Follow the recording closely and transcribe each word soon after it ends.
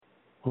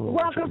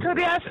Welcome to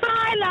the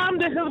asylum.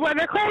 This is where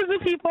the crazy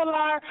people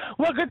are.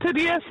 Welcome to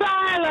the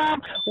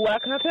asylum.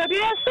 Welcome to the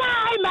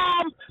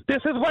asylum.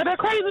 This is where the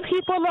crazy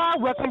people are.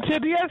 Welcome to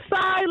the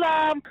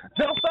asylum.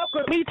 Don't fuck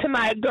with me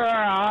tonight,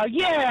 girl.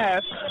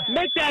 Yes.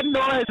 Make that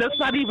noise. It's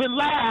not even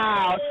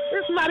loud.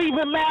 It's not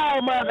even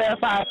loud,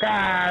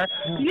 motherfucker.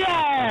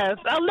 Yes.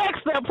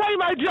 Alexa, play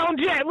my Joan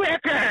Jett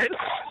record.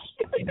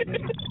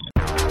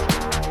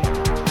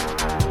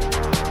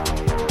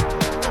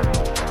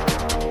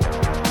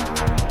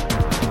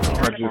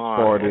 I just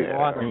farted.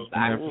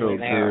 That feels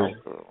good.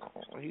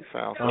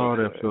 Oh,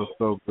 that feels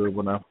so good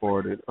when I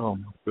farted. Oh,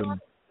 my goodness.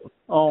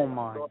 Oh,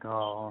 my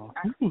God.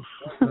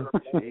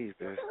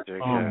 Jesus. Oh,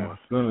 my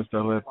goodness. I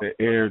let the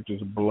air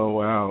just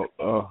blow out.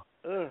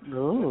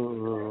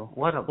 Ooh,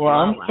 what a Well,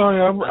 I'm sorry.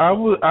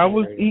 I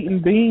was eating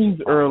beans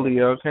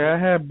earlier, okay? I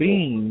had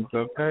beans,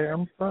 okay?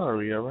 I'm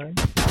sorry, all right?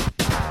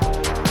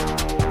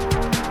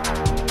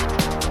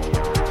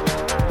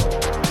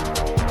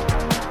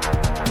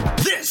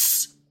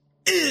 This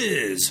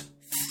is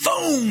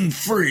Phone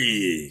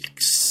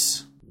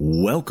Freaks.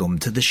 Welcome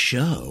to the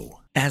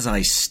show. As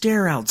I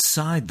stare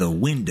outside the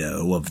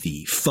window of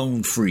the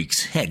Phone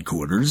Freaks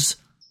headquarters,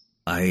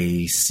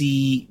 I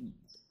see,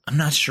 I'm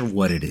not sure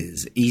what it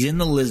is. He's in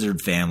the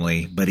lizard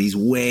family, but he's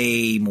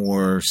way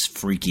more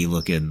freaky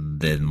looking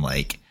than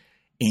like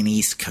an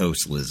East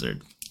Coast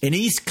lizard. An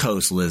East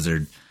Coast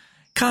lizard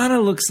kind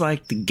of looks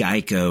like the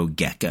Geico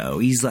gecko.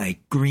 He's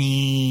like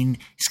green.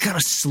 He's kind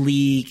of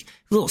sleek,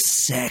 a little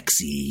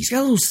sexy. He's got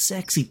a little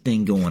sexy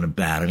thing going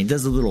about him. He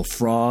does the little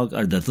frog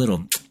or the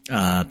little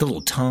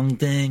tongue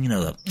thing, you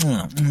know,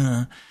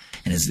 and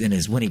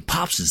his when he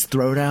pops his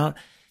throat out,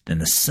 then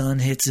the sun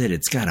hits it.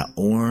 It's got an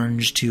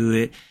orange to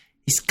it.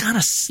 He's kind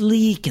of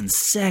sleek and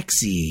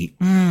sexy.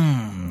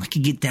 I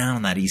could get down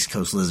on that East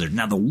Coast lizard.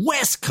 Now the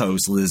West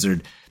Coast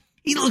lizard,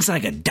 he looks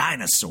like a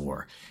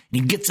dinosaur.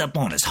 And he gets up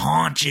on his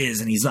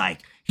haunches and he's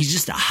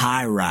just a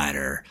high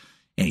rider.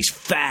 And he's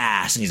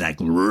fast and he's like,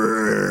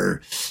 rrr,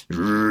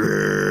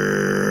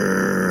 rrr.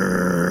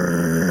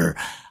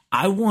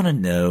 I want to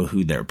know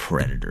who their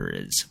predator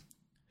is.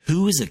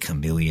 Who is a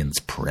chameleon's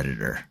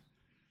predator?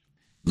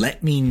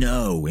 Let me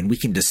know and we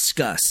can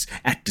discuss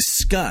at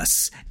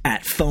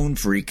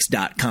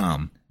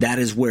phonefreaks.com. That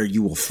is where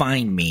you will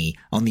find me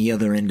on the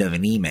other end of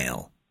an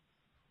email.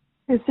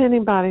 Is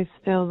anybody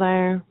still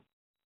there?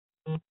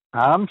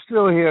 I'm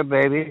still here,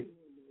 baby.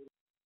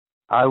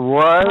 I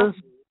was,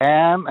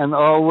 am, and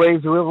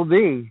always will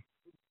be.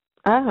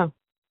 Oh.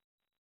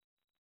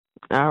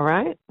 All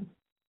right. At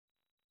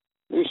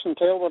least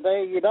until the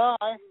day you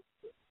die.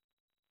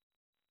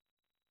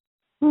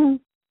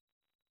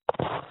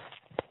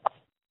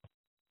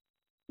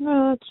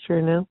 No, that's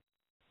true now.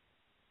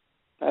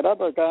 That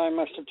other guy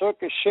must have took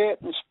his shit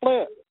and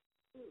split.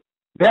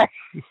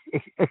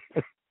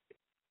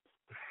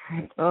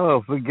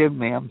 Oh, forgive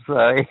me. I'm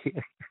sorry.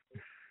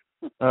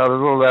 A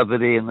little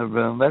levity in the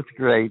room. That's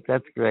great.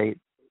 That's great.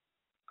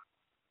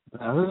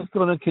 Now, who's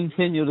going to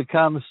continue the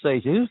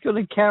conversation? Who's going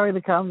to carry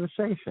the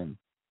conversation?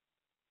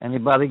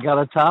 Anybody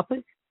got a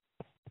topic?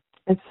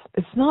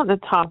 It's not the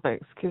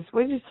topics, because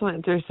we just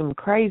went through some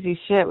crazy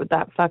shit with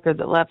that fucker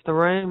that left the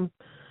room.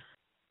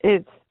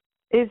 Is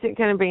it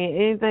going to be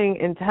anything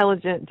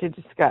intelligent to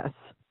discuss?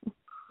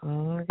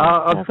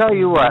 I'll tell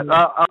you what.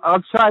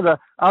 I'll try to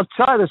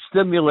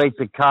stimulate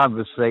the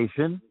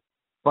conversation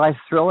by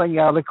throwing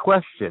out a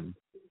question,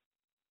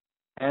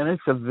 and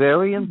it's a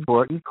very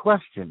important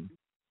question,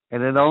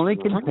 and it only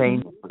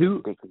contains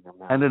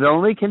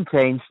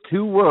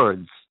two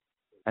words,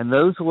 and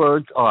those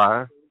words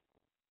are,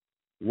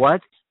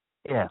 "What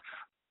if?"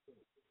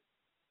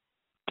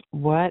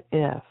 What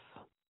if?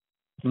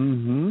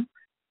 Mm-hmm.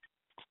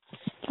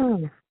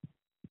 All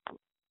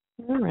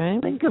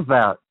right. Think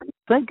about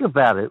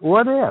it.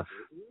 What if?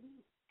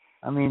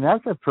 I mean,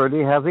 that's a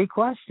pretty heavy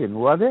question.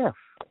 What if?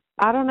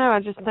 I don't know. I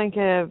just think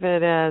of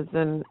it as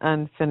an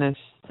unfinished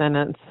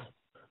sentence.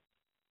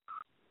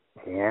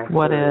 Yeah.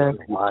 What if?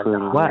 Why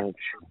not? What?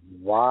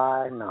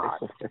 Why not?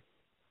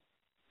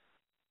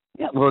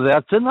 Yeah, well,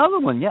 that's another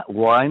one. Yeah,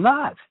 why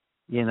not?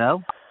 You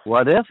know,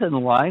 what if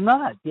and why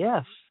not?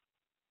 Yes.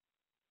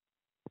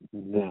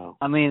 No.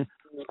 I mean,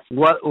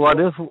 what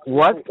if? All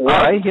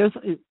right,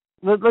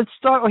 let's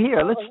start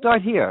here. Let's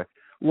start here.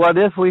 What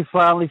if we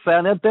finally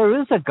found out there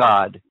is a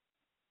God?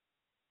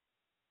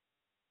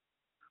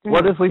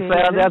 What if we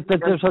found out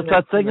that there's such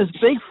a thing as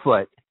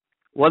Bigfoot?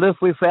 What if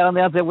we found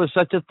out there was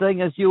such a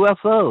thing as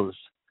UFOs?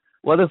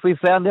 What if we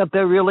found out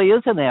there really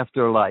is an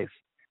afterlife?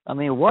 I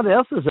mean, what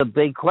if is a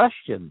big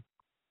question.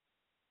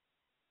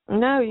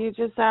 No, you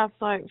just asked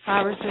like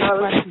 5 or 6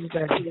 questions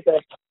there.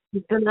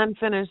 It's an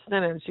unfinished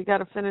sentence. You got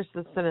to finish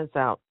the sentence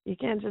out. You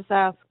can't just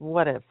ask,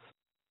 what if?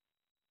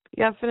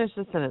 You got to finish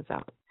the sentence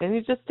out. And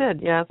you just did.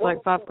 You asked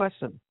like 5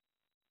 questions.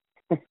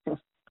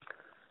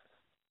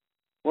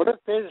 What if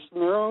there's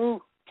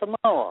no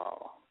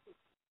tomorrow?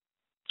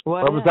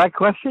 What was that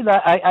question?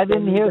 I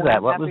didn't hear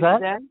that. What was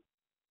that?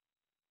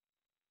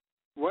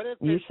 What if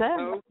You said,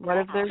 no what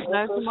if there's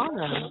no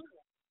tomorrow?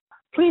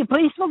 Please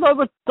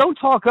don't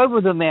talk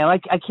over the man.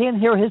 I can't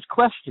hear his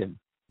question.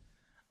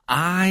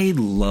 I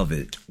love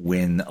it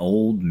when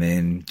old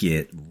men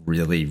get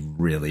really,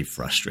 really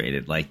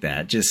frustrated like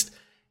that. Just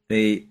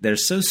they're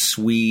so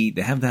sweet.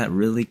 They have that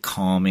really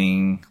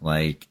calming,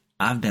 like,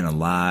 I've been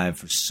alive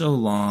for so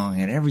long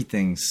and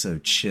everything's so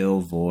chill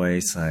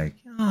voice. Like,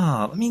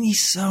 oh, I mean,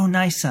 he's so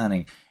nice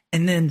sounding.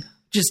 And then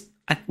just,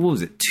 what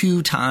was it?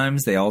 2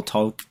 times they all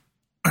talked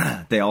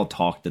at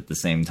the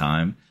same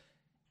time.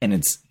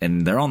 And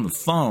they're on the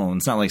phone.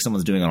 It's not like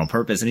someone's doing it on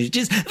purpose. And he's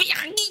just,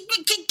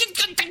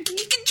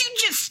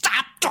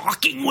 stop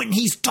talking when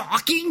he's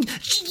talking.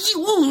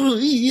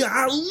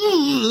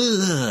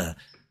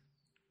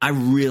 I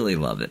really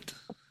love it.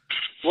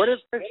 What if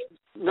there's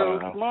no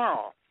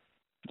tomorrow?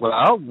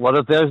 Well, what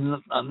if there's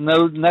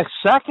no next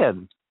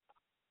second?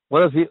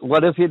 What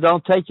if you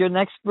don't take your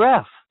next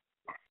breath?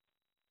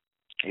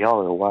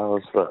 Y'all are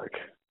wild as fuck.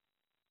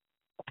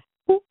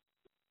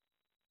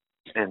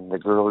 And the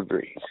girl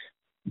agrees.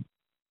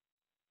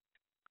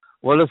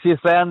 What if you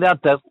found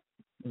out that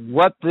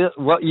what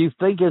you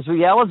think is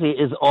reality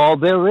is all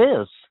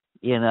there is,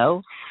 you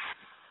know?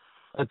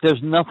 That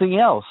there's nothing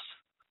else.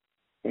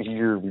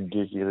 You're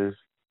ridiculous.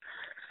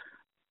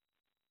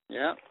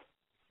 Yeah.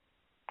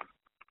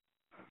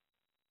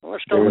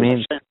 Let's I go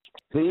mean,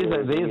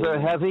 these are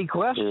heavy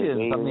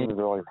questions. I mean,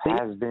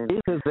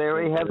 these are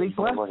very heavy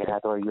questions. I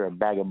thought you're a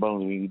bag of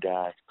bones when you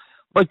die.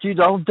 But you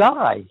don't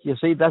die. You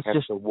see, that's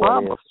just the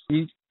problem.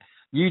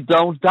 You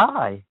don't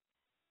die.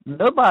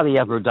 Nobody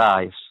ever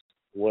dies.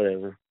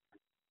 Whatever.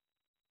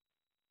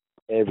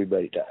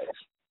 Everybody dies.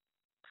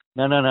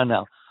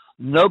 No.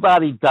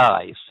 Nobody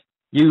dies.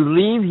 You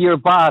leave your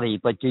body,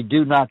 but you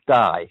do not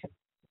die.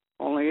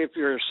 Only if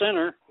you're a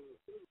sinner.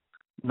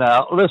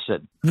 Now,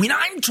 listen. When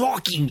I'm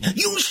talking,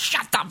 you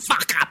shut the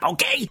fuck up,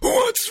 okay?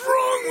 What's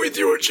wrong with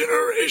your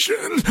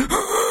generation?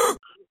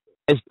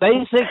 It's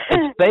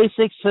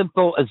basic,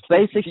 simple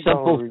physics. It's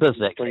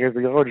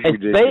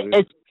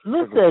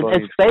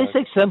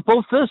basic,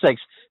 simple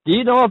physics. Do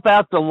you know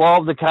about the law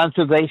of the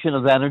conservation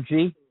of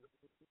energy?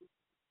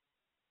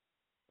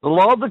 The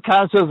law of the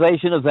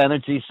conservation of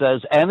energy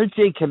says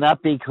energy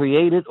cannot be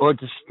created or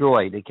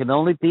destroyed. It can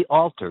only be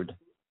altered.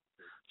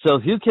 So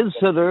if you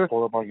consider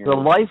the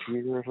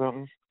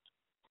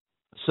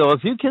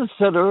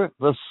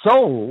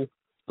soul,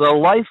 the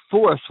life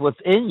force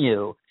within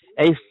you,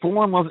 a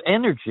form of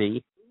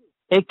energy,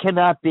 it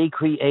cannot be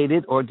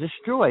created or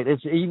destroyed.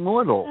 It's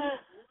immortal.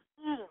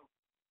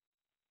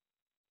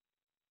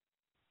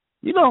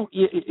 You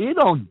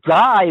don't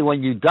die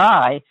when you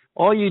die.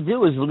 All you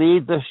do is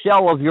leave the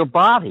shell of your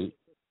body.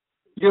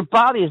 Your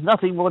body is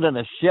nothing more than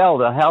a shell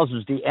that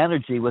houses the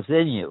energy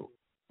within you.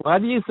 Why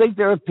do you think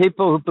there are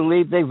people who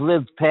believe they've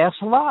lived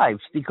past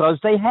lives? Because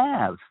they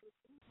have.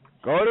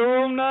 Go to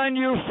room 9,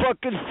 you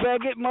fucking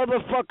faggot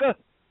motherfucker.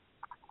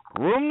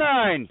 Room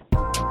 9.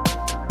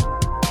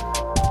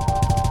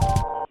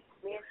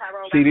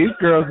 See, these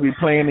girls be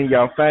playing in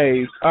your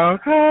face.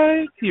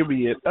 Okay,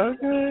 period.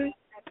 Okay.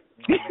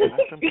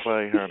 Let them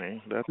play,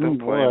 honey. Let them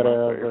play.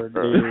 Whatever,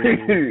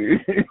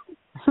 dude.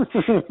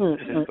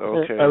 It's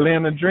okay.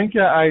 Atlanta, drink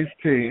your iced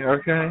tea,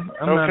 okay?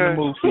 I'm not in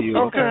the mood for you,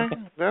 okay?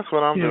 That's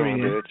what I'm doing,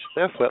 bitch.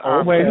 That's what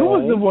I'm Wait, doing. who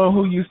was the one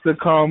who used to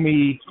call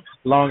me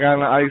Long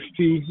Island iced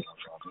tea?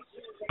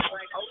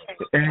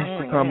 They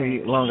used to call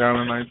me Long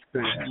Island iced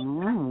tea.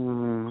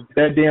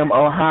 That damn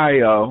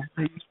Ohio.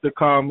 He used to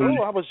call me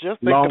I was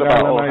just Long thinking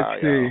about Island Ohio.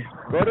 iced tea.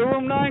 Go to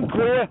room 9,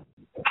 clear.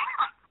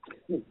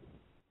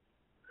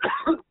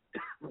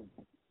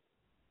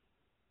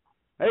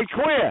 Hey,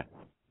 queer.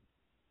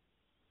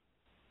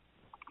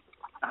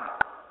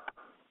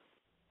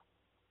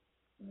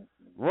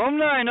 Room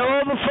 9,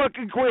 all the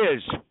fucking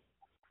queers.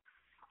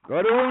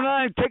 Go to room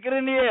 9, take it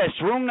in the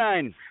ass. Room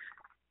 9.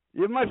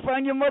 You might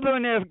find your mother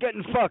in there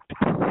getting fucked.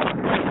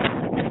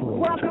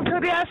 Welcome to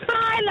the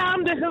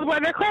asylum. This is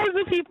where the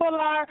crazy people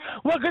are.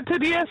 Welcome to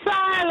the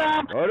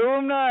asylum. Go to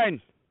room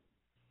 9.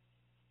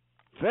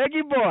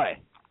 Faggy boy.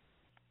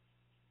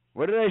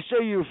 What did I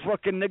say, you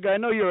fucking nigga? I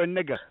know you're a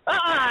nigga.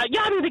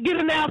 Y'all need to get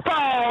in that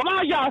phone.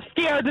 All y'all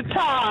scared to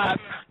talk.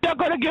 Y'all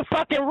gonna get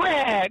fucking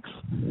wrecked.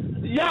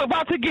 Y'all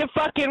about to get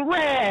fucking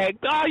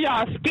wrecked. All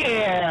y'all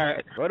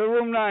scared. Go to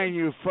room 9,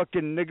 you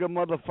fucking nigga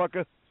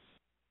motherfucker.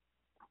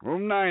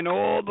 Room 9,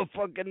 all the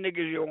fucking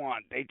niggas you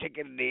want. They take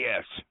it in the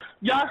ass.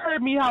 Y'all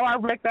heard me how I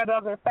wrecked that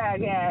other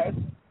fag ass.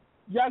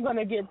 Y'all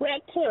gonna get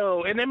wrecked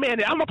too in a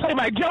minute. I'm gonna play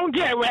my Joan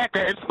Jett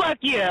records. Fuck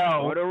you.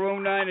 Go to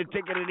room 9 and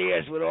take it in the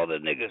ass with all the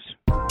niggas.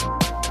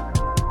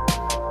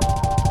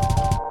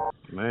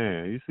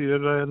 Man, you see that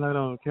last night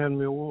on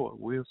Academy Award?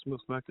 Will Smith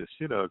smacked the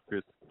shit out of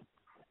Chris.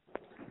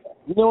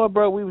 You know what,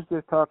 bro? We was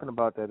just talking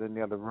about that in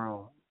the other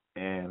room,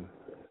 and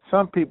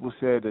some people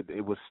said that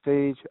it was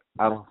staged.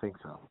 I don't think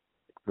so.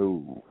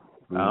 No.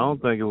 I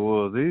don't think it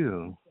was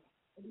either.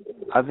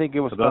 I think it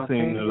was. I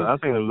seen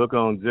the look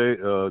on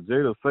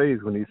Jada's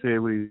face when he said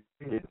what he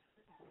did.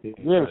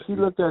 Yeah, she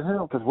looked at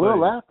him because Will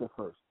laughed at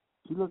first.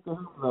 She looked at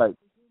him like,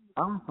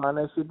 I don't find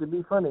that shit to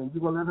be funny. You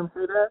gonna let him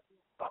say that?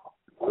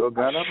 Will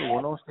got up and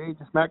went on stage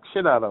and smacked the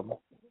shit out of him.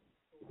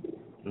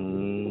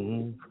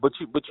 Mm-hmm. But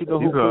you know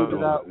who figured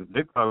it out?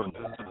 They probably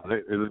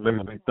make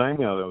a big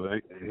thing out of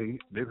it.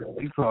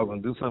 They probably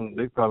gonna do something.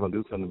 They probably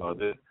gonna do something about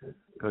that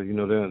because you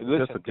know they're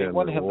Listen, they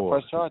wanted him to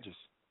press charges.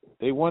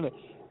 They wanted.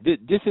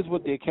 This is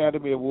what the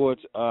Academy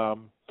Awards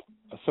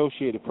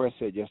Associated Press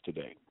said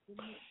yesterday.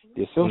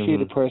 The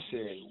Associated Press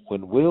said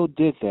when Will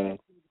did that,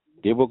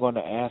 they were going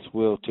to ask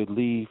Will to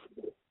leave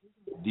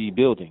the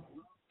building,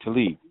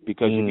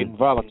 because you're getting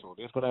volatile.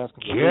 They're going to ask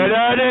him to leave. Get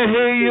out of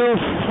here, you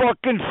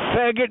fucking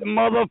faggot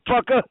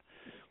motherfucker.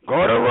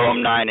 Go to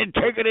room 9 and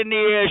take it in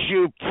the ass,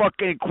 you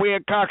fucking queer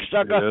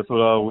cocksucker. Yeah, that's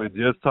what I was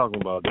just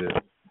talking about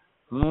there.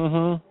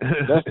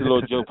 That's the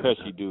little Joe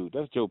Pesci dude.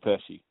 That's Joe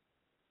Pesci.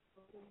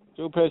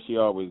 Joe Pesci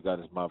always got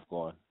his mouth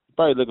going.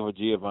 Probably looking for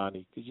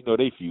Giovanni, because you know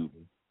they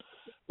feuding.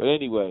 But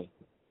anyway,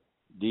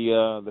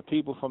 the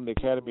people from the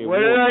Academy What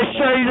Awards. did I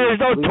say? There's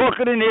no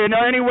talking in here. No,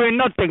 anyway,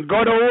 nothing.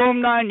 Go to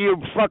room 9, you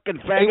fucking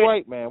faggot. Hey,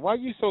 white man, why are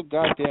you so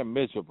goddamn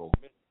miserable?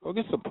 Go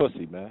get some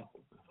pussy, man.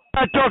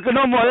 I'm not talking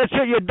no more. That's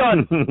it. You're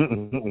done. Who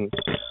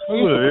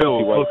the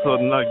hell will fuck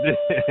something like that?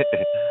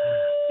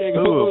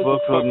 Who will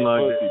fuck something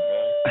like that?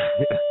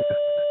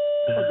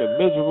 Fucking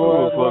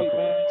miserable ass white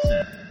man.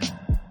 7,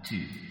 1, 2,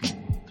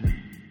 4, 3,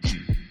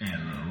 2,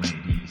 LOAD.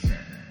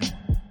 7,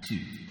 1, 2,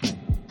 4,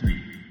 3,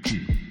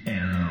 2,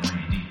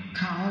 LOAD.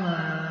 Call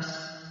us.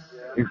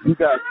 If you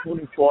got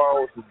 24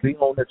 hours to be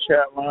on the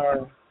chat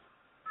line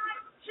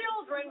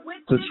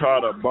to try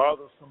to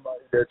bother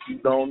somebody that you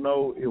don't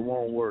know, it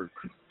won't work.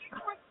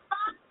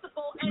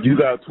 You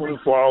got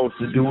 24 hours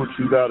to do what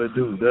you got to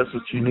do. That's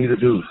what you need to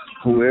do,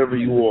 whoever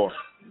you are.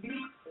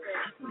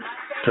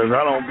 Because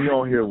I don't be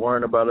on here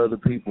worrying about other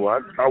people.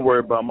 I worry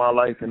about my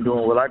life and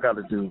doing what I got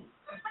to do.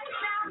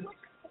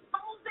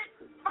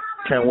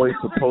 Can't wait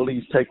for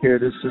police take care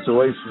of this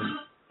situation.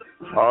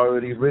 I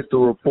already read the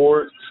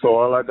report, so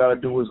all I got to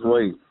do is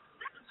wait.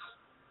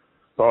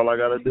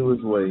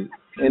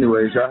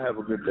 Anyways, y'all have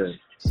a good day.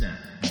 7,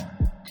 1,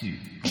 2,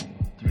 4,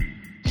 3,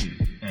 2,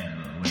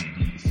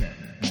 LOAD. 7,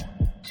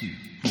 1, 2,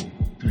 4,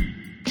 3,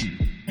 2,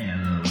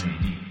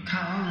 LOAD.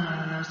 Call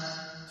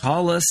us.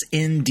 Call us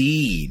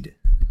indeed.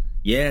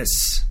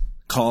 Yes.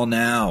 Call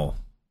now.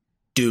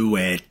 Do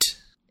it.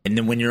 And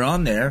then when you're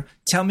on there,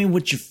 tell me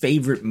what your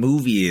favorite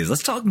movie is.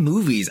 Let's talk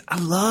movies. I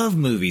love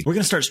movies. We're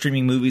going to start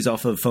streaming movies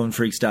off of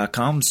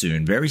phonefreaks.com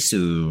soon, very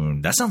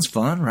soon. That sounds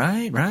fun,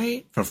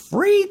 right? For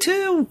free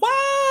too.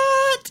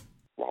 What?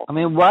 I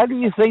mean, why do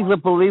you think the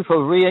belief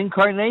of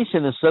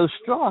reincarnation is so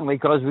strong?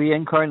 Because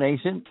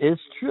reincarnation is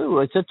true.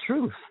 It's a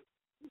truth.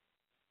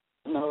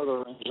 No,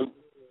 there isn't.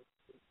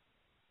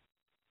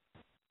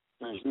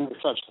 There's no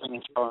such thing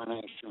as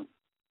incarnation.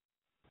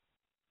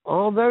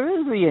 Oh, there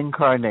is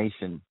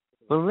reincarnation.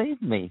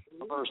 Believe me.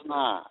 There's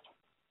not.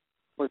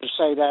 We're to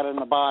say that in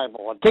the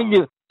Bible. Can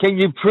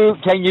you prove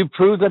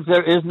that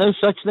there is no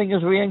such thing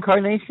as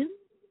reincarnation?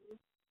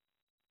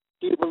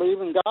 Do you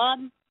believe in God?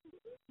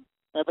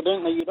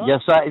 Evidently, you don't.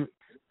 Yes,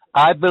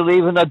 I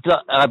believe in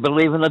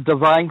a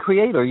divine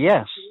creator.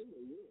 Yes.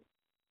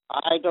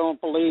 I don't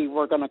believe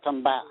we're going to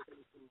come back.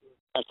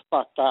 That's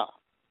fucked up.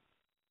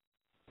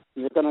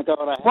 You're going to go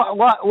to heaven.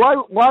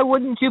 Why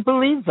wouldn't you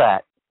believe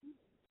that?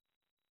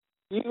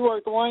 You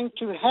are going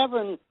to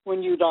heaven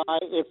when you die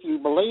if you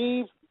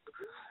believe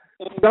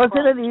in Doesn't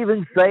Christ. it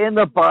even say in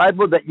the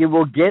Bible that you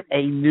will get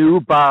a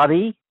new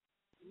body?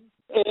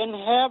 In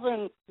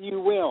heaven, you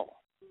will.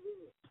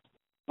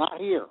 Not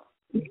here.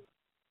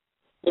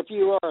 If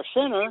you are a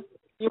sinner,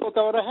 you will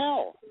go to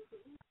hell.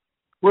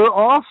 We're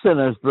all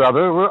sinners,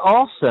 brother. We're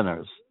all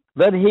sinners.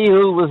 Let he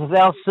who was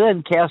without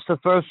sin cast the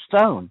first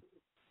stone.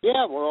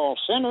 Yeah, we're all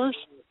sinners.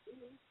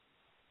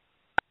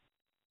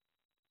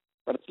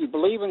 But if you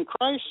believe in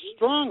Christ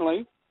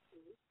strongly...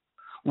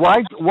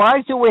 Why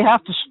do we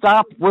have to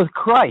stop with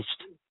Christ?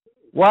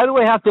 Why do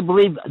we have to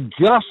believe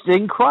just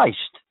in Christ?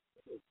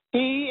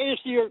 He is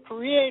your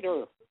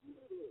creator.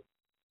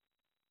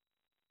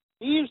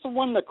 He is the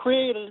one that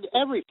created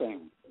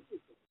everything.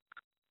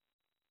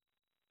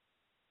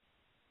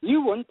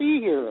 You wouldn't be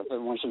here if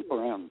it wasn't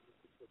for him.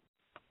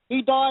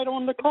 He died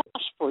on the cross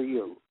for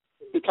you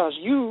because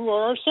you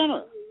are a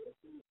sinner.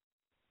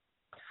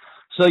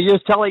 So you're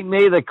telling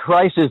me that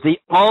Christ is the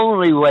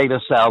only way to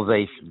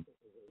salvation?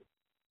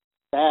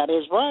 That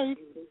is right.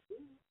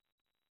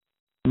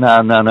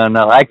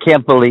 No. I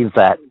can't believe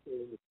that.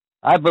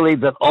 I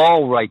believe that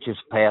all righteous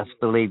paths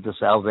lead to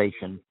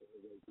salvation.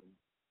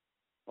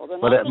 Well, then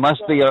But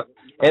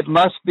it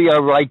must be a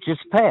righteous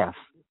path.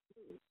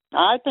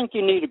 I think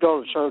you need to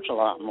go to church a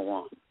lot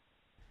more.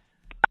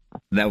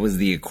 That was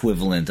the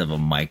equivalent of a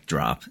mic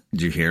drop.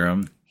 Did you hear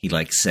him? He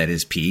said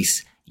his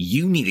piece.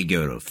 You need to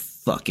go to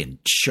fucking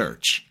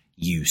church,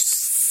 you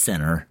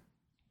sinner.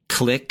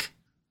 Click.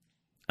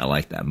 I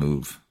like that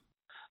move.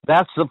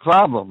 That's the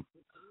problem.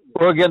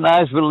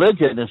 Organized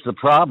religion is the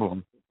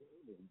problem.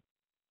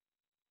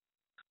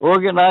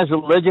 Organized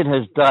religion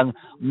has done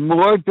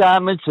more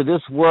damage to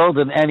this world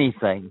than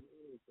anything.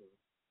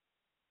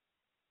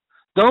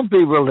 Don't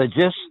be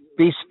religious.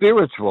 Be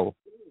spiritual.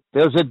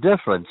 There's a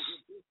difference.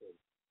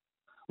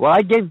 Well,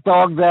 I gave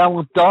dog down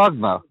with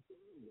dogma.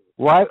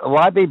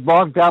 Why be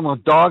bogged down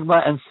with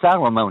dogma and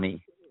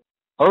ceremony?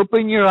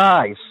 Open your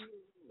eyes.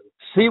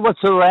 See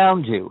what's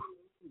around you.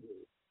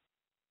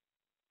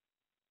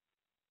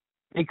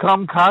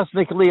 Become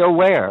cosmically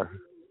aware.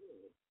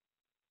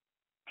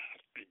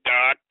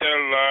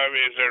 Dr. Love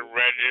is a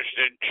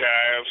registered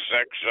child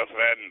sex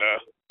offender.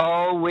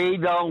 Oh, we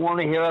don't want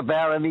to hear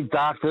about any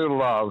Dr.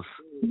 Love.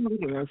 Dr. Love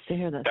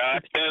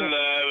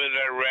is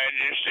a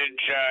registered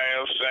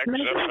child sex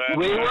offender.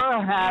 We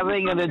were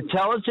having an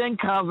intelligent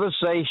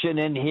conversation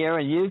in here,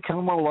 and you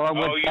come along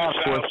with that. Oh, you sound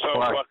so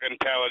fucking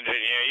intelligent.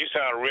 Yeah, you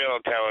sound real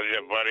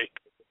intelligent, buddy.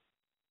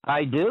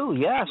 I do,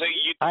 yes. I think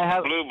you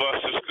have Blue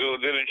Buster School,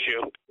 didn't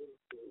you?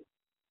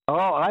 Oh,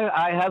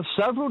 I have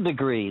several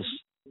degrees,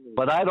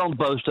 but I don't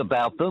boast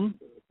about them.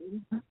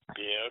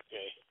 Yeah,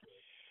 okay.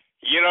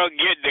 You don't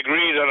get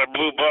degrees on a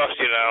blue bus,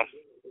 you know.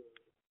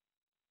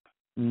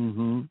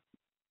 Mm-hmm.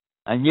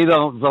 And you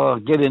don't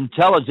get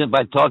intelligent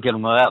by talking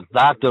about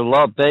Dr.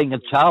 Love being a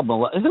child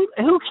molester.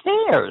 Who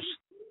cares?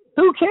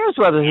 Who cares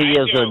whether he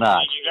is or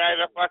not? You guys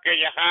are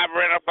you're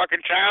harboring a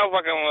fucking child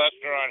fucking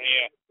molester on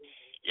here.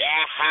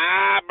 You're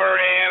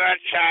harboring a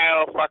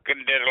child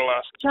fucking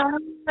diddler.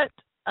 Shut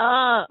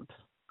up.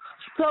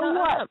 So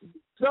what?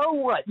 So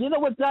what? You know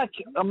what that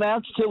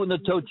amounts to in the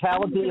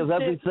totality of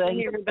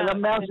everything? It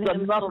amounts to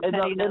nothing.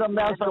 It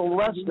amounts to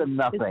less than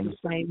nothing.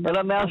 It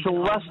amounts to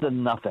less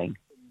than nothing.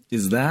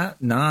 Is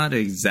that not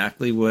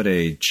exactly what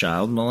a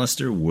child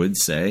molester would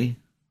say?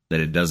 That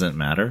it doesn't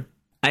matter?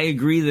 I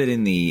agree that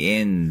in the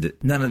end,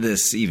 none of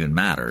this even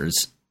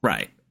matters.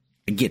 Right.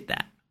 I get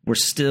that. We're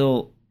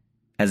still,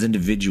 as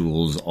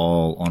individuals,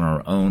 all on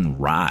our own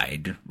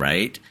ride,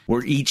 right?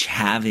 We're each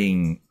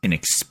having an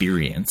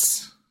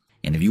experience.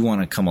 And if you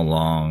want to come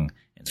along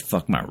and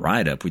fuck my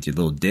ride up with your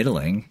little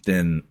diddling,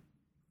 then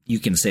you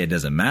can say it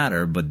doesn't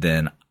matter, but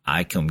then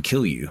I come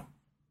kill you.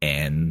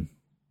 And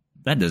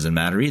that doesn't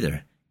matter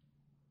either.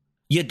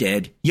 You're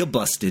dead. You're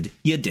busted.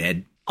 You're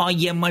dead. Oh,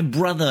 yeah, my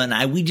brother and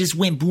I, we just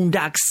went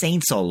Boondock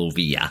Saints all over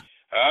ya.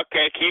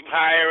 Okay, keep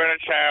hiring a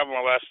child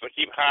molester.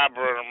 Keep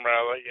harboring them,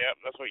 brother. Yep,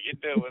 that's what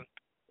you're doing.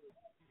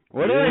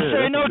 What do I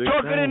say? No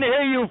talking in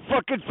here, you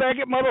fucking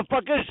faggot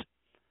motherfuckers.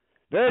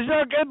 There's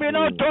not going to be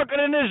no talking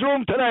in this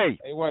room today.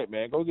 Hey, white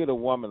man, go get a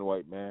woman,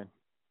 white man.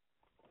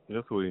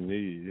 That's what he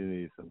needs. He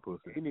needs some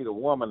pussy. He need a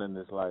woman in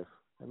his life.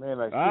 Man,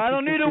 like I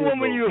don't need a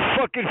woman, you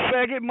fucking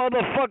faggot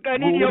motherfucker. I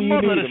need your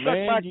mother to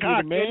suck my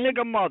cock, your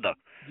nigga mother.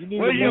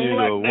 Where's your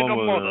black nigga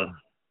mother?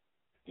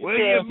 Where's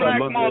your black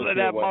mother,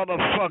 that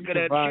motherfucker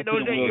that she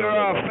knows that you're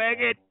a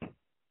faggot?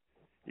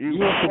 You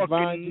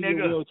fucking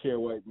nigga. Wheelchair,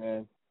 white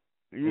man.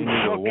 You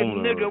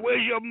fucking nigga.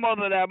 Where's your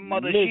mother, that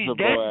mother? She's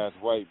dead. Ass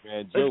white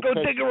man. Let's go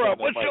dig her up.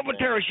 What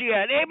cemetery she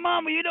at? Hey,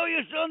 mama, you know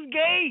your son's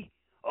gay?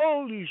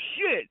 Holy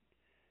shit.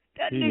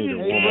 That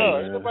nigga's gay. Bro,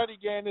 ain't nobody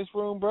gay in this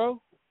room,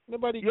 bro.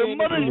 Nobody gay. Your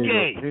mother's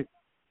gay.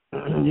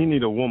 You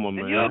need a woman,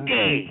 man. You're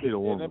gay. You need a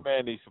woman. That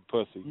man needs some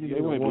pussy.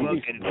 You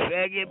fucking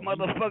faggot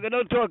motherfucker.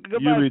 Don't talk. Goodbye.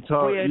 You be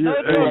talking.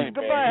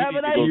 Goodbye. Have a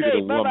nice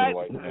day. Bye-bye.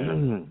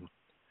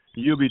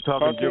 You'll be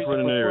talking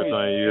different than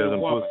everything. You got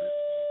some pussy.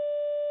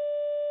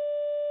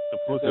 The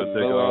pussy will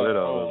take all that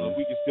out of them.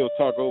 We can still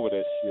talk over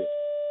that shit.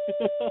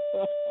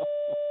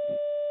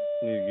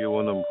 You need to get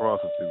one of them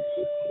prostitutes.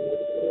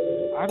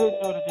 I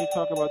didn't know that they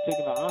talk about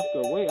taking the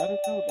Oscar away. I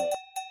didn't know that.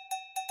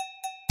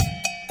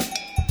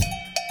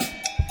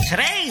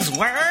 Today's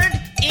word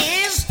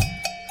is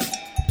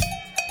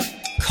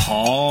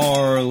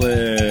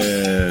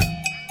Carlin.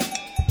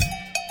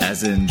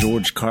 As in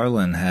George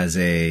Carlin has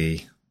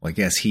a, well, I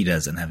guess he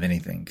doesn't have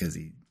anything because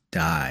he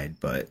died,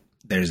 but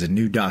there's a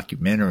new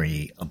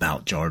documentary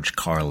about George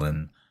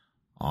Carlin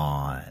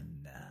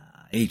on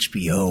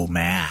HBO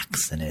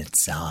Max, and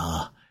it's,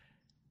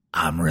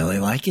 I'm really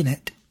liking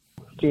it.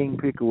 King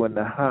Pickle in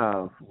the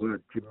house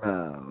with your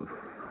mouth.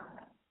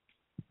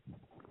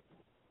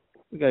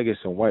 We gotta get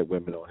some white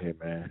women on here,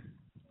 man.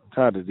 I'm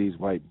tired of these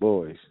white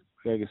boys.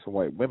 We gotta get some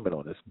white women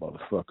on this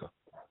motherfucker.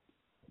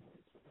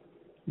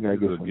 We gotta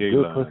get some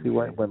good pussy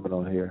white women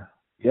on here.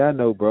 Yeah, I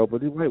know, bro, but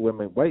these white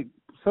women,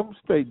 some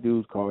straight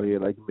dudes call here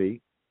like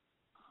me.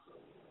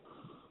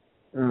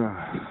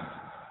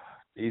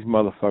 These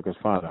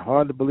motherfuckers find it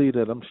hard to believe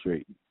that I'm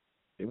straight.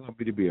 They want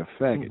me to be a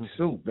faggot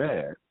so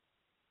bad.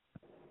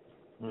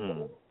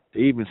 They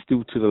even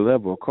stoop to the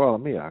level of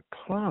calling me a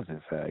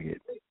closet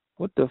faggot.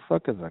 What the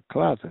fuck is a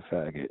closet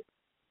faggot?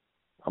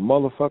 A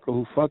motherfucker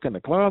who fuck in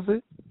the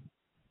closet?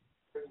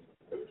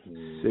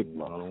 Sick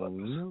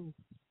motherfuckers.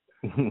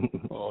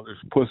 Oh, this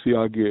pussy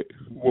I get.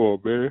 Whoa,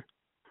 man.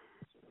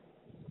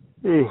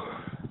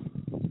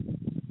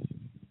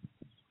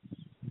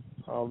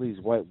 All these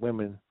white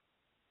women,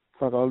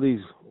 fuck all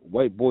these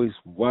white boys'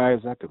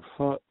 wives I could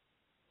fuck.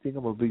 Think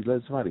I'm gonna be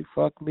letting somebody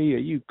fuck me? Are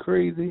you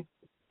crazy?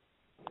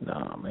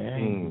 Nah, man, I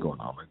ain't going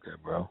on like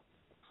that, bro.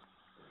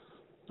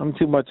 I'm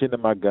too much into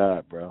my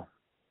God, bro.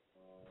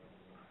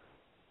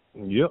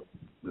 Yep,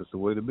 that's the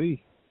way to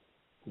be.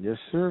 Yes,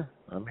 sir.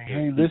 I mean,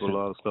 hey, keep listen. a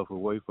lot of stuff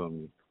away from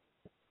you.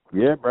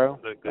 Yeah, bro.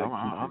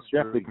 I'm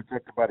definitely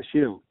protected by the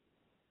shield.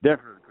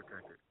 Definitely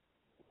protected.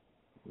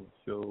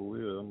 Sure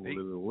will. I'm going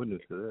to live a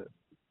witness to that.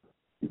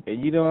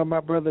 And you know what, my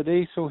brother,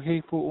 they so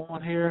hateful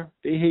on here.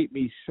 They hate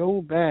me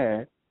so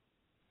bad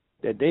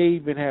that they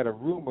even had a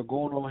rumor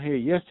going on here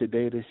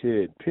yesterday that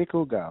said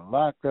Pickle got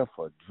locked up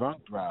for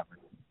drunk driving.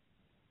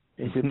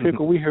 They said,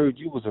 Pickle, we heard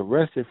you was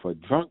arrested for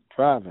drunk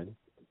driving.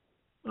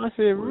 I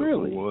said,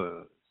 really?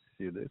 What?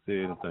 Shit, they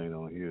say anything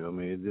on here. I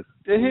mean, it just...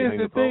 Here's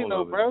the thing,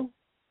 though, bro.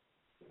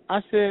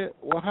 I said,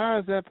 well, how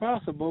is that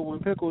possible when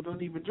Pickle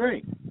don't even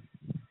drink?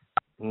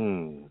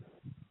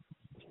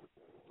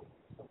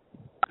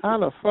 How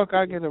the fuck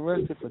I get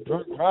arrested for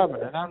drunk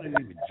driving and I don't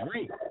even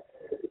drink?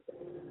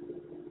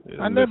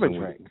 Yeah, I never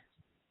drank.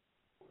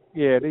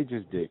 Yeah, they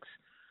just dicks.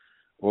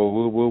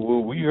 Well,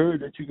 we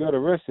heard that you got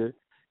arrested.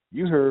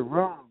 You heard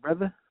wrong,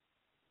 brother.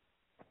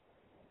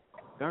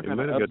 They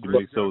may have got you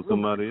mixed up with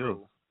somebody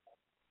else.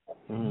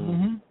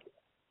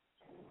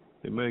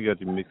 They may have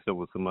got you mixed up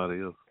with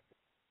somebody else.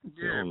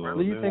 Yeah,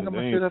 brother. You think I'm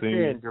going to sit up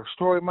there and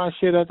destroy my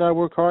shit after I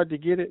work hard to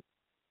get it?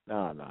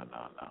 No.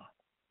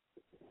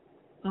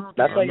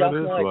 That's why y'all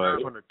smell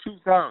like from the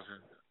 2000.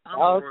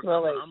 Y'all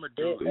smell like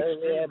shit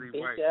earlier,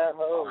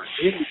 bitch.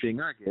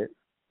 Anything I get.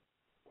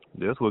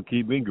 That's what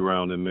keep me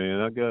grounded, man.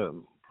 I got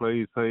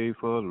plays paid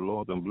for. The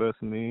Lord done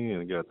blessed me,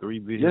 and I got 3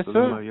 vehicles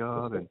in my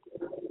yard. And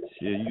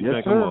shit, you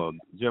think I'm gonna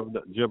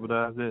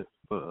jeopardize it?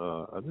 But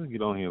I just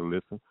get on here and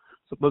listen.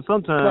 So, but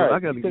sometimes I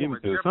got to give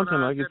it to it.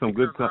 Sometimes I get some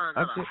good.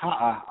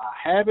 A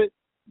habit?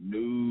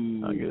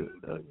 No.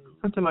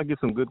 Sometimes I get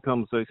some good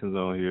conversations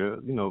on here.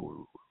 You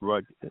know,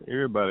 right?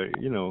 Everybody,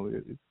 you know,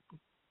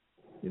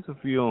 it's a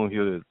few on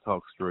here that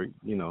talk straight.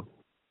 You know.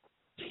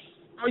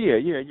 Oh, yeah.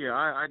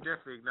 I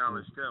definitely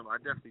acknowledge them. I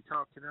definitely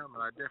talk to them,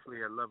 and I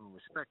definitely have love and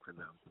respect for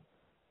them.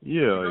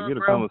 Yeah, get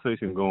a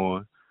conversation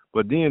going.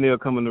 But then they'll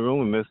come in the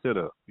room and mess that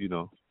up, you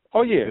know.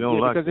 Oh, yeah. They don't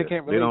like because that. They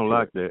can't relate They don't to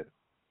like it. that.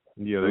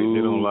 Yeah, they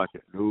don't like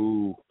it.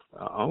 No.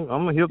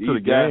 I'm hip to the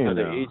These guys game are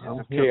the now. agents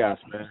of chaos,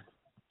 man.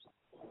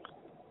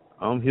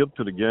 I'm hip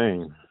to the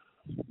game.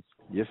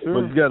 Yes, sir.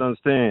 But you got to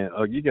understand,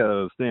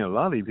 a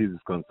lot of these people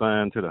is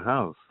confined to the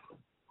house.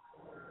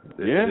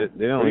 They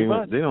don't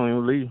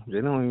even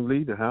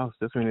leave the house.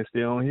 That's when they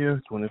stay on here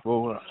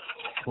 24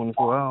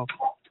 hours.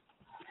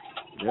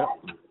 Yep.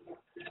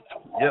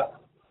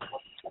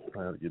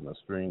 I have to get my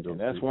strings on.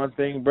 That's one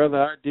thing, brother,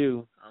 I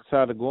do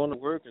outside of going to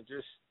work and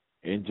just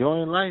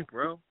enjoying life,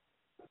 bro.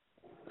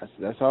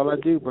 That's all I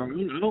do, bro.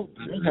 You don't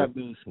have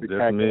those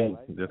spectacular life.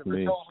 That's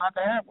me. Not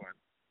to have one.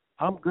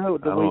 I'm good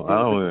with the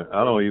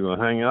I don't even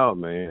hang out,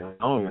 man.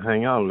 I don't even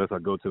hang out unless I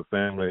go to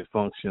family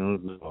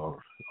functions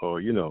or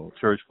you know,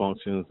 church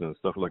functions and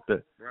stuff like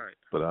that. Right.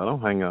 But I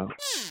don't hang out.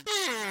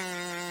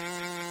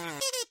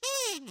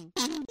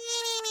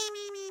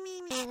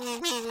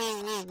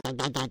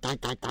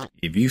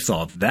 If you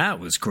thought that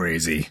was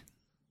crazy,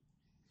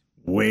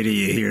 wait till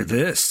you hear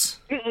this.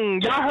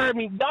 Y'all heard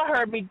me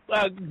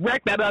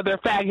wreck that other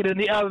faggot in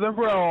the other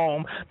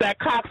room. That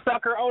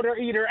cocksucker, odor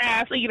eater,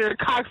 ass eater,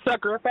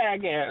 cocksucker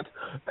faggot.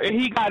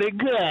 He got it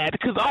good,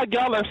 because all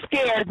y'all are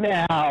scared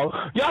now.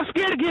 Y'all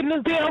scared of getting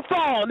this damn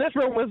phone. This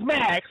room was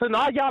Max, and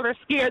all y'all are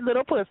scared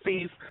little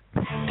pussies.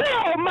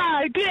 Tell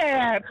my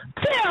dad.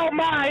 Tell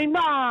my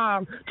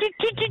mom.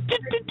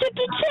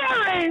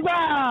 Cherry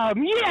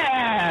Mom.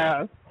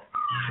 Yeah.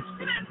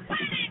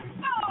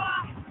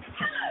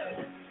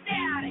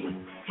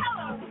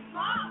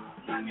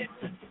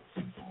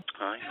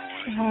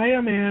 Hi,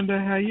 Amanda.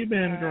 How you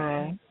been,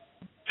 girl?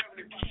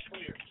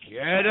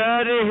 Get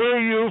out of here,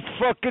 you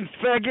fucking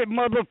faggot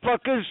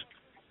motherfuckers.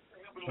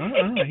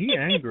 He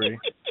angry.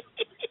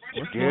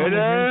 Get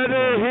out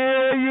of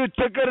here, you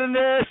took it in the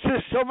ass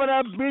to some of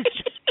that bitch.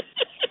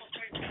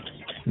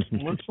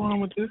 What's wrong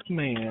with this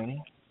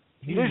man?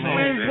 This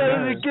man's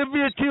ready to give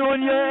it to you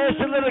in your ass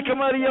and let it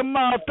come out of your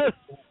mouth.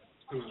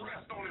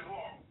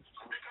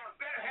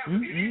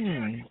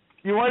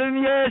 You want it in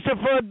your ass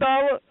for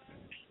 $1?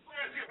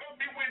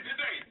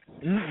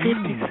 50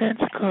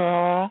 cents,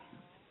 Carl.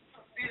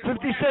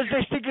 50 cents,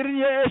 they stick it in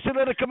your ass and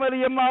let it come out of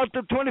your mouth.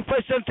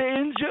 25 cents to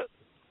injure.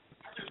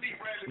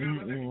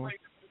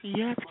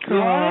 Yes,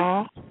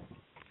 Carl.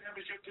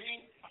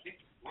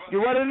 You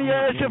want it in your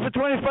ass for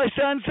 25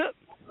 cents?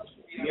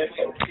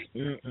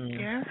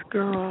 Yes,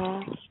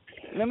 girl.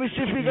 Let me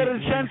see if you got a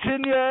sense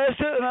in your ass,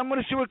 and I'm going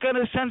to see what kind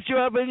of sense you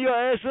have in your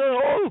ass.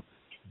 Oh.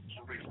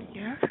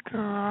 Yes,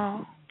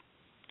 girl.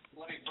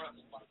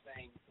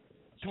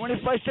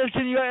 25 cents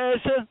in your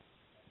ass.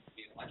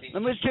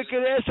 Let me check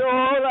your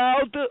asshole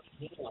out.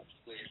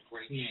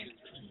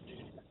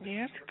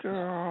 Yes,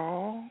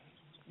 girl.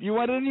 You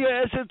want in your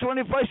ass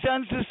 25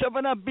 cents to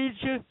someone that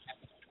beat you?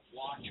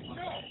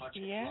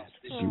 Yes,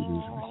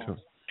 girl.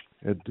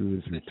 That dude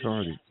is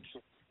retarded.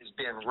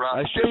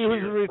 I show you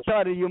who's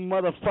retarded, you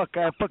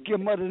motherfucker. I fuck your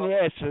mother in the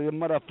ass, you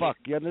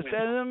motherfucker. You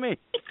understand me?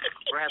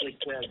 Bradley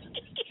says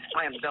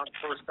slam dunk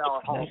first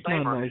ballot Hall of That's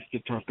not Famer. nice to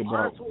talk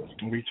about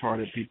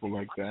retarded people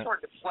like that.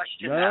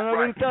 No,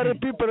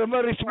 retarded people are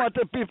very smart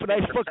people. I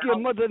fuck your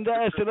mother in the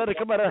ass and let it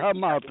come out of her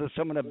mouth,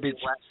 some of the bitch.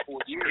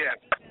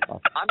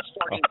 I'm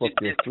starting fuck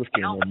your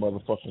sister in your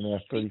motherfucking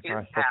ass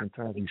 35 fucking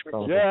times.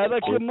 Yeah, I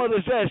like your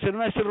mother's ass and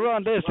mess it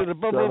around this and the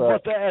bubble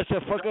butter ass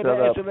and fuck her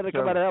ass and let it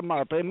come out of her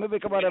mouth. And maybe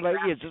come out of her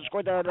ears and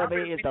squirt out of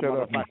her ears, that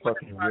motherfucker.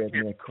 Fucking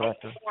redneck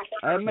cracker.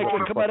 I make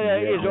it come out of her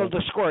ears all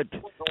the squirt.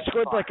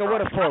 Squirt like a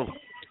waterfall.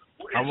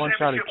 I want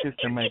y'all to kiss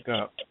and make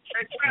up.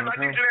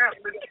 Okay?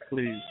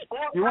 Please.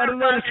 You want to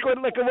let it squirt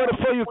like a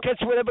waterfall? You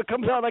catch whatever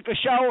comes out like a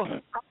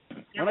shower?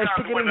 When I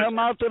stick it in her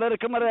mouth to let it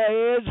come out of her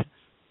ears?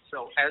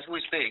 So, as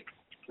we speak,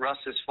 Russ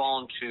has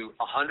fallen to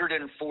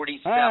 147.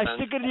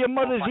 Stick it in your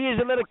mother's ears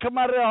and let it come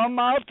out of her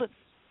mouth.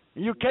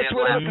 You catch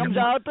whatever comes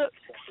out.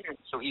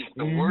 So he's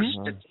the worst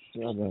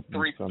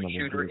three-point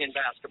shooter in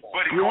basketball.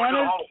 You want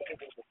it?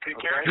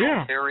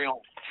 Yeah. Carry on.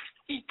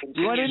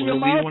 You want it in your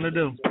What do you mouth? want to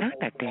do? Turn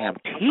that damn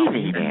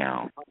TV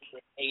down.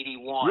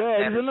 81. Yeah,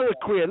 there's another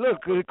queer.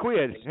 Look,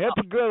 queer. Help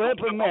a girl, help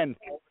a man.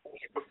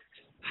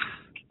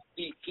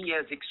 He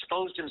has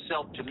exposed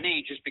himself to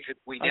me just because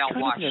we now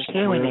watch.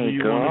 Whatever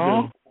you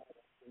want to do.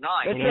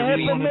 Nine. It's a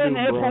help a man,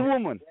 help a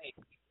woman.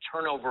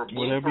 Turnover.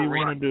 Whatever you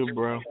want to do,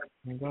 bro.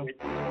 Okay?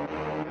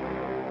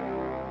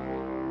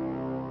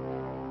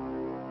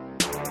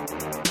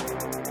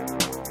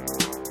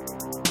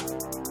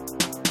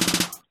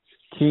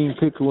 King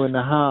Pickle in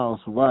the house.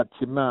 Watch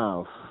your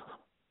mouth.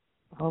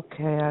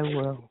 Okay, I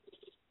will.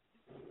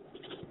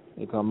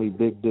 They call me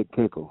Big Dick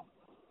Pickle.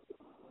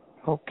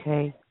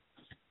 Okay.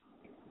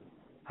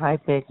 Hi,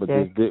 Big But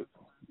Dick.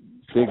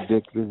 this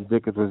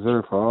dick is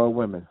reserved for all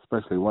women,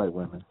 especially white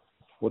women.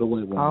 What a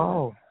white woman.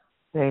 Oh,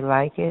 they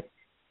like it?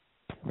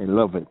 They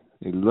love it.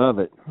 They love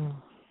it.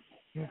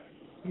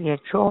 Yeah,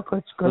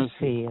 chocolate's good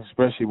for you.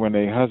 Especially when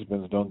their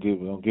husbands don't give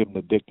them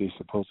the dick they're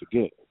supposed to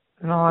get.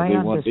 No, I they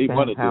understand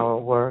want how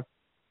it works.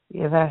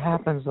 Yeah, that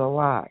happens a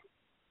lot.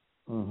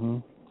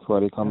 That's why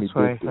they call me That's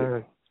what I Big Dick.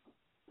 heard.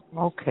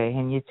 Okay,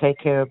 and you take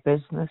care of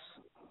business?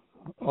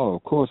 Oh,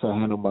 of course I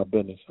handle my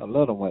business. I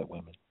love them white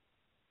women.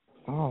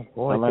 Oh,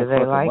 boy, I like do they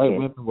fucking like white it?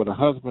 women with a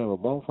husband or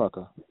bone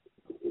fucker.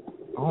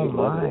 Oh, They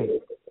love my.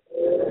 it.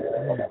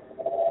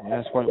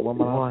 Last white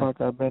woman I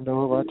fucked, I bent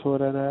over, I tore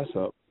that ass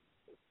up.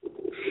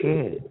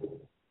 Shit.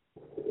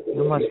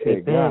 You must She be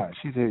said, big. God,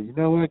 she said, you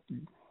know what,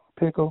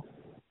 Pickle?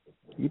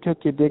 You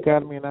took your dick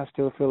out of me and I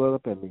still feel it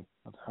up in me.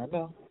 I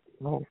know.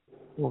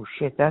 Oh,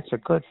 shit, that's a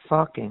good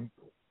fucking.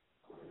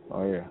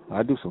 Oh, yeah.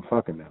 I do some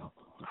fucking now.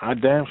 I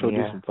damn sure do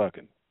Yeah. some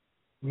fucking.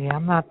 Yeah,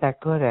 I'm not that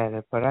good at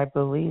it, but I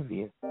believe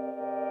you.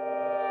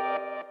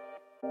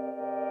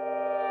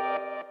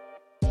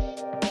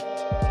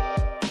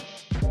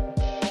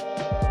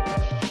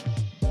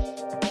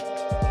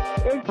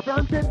 It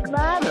doesn't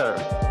matter.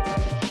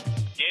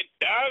 It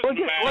does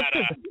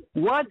matter.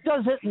 What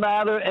does it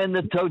matter in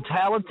the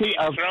totality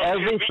of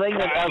everything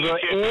that ever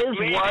is,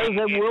 was,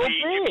 and will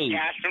be?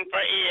 Gasping for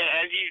air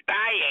as he's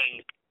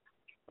dying.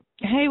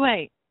 Hey,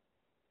 wait.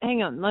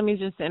 Hang on. Let me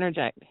just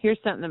interject. Here's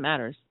something that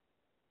matters.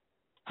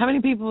 How many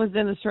people was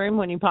in this room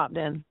when you popped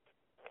in?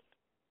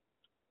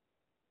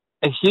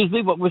 Excuse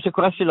me, what was the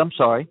question? I'm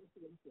sorry.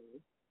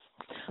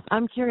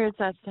 I'm curious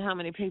as to how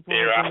many people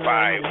There was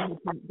are in the room when you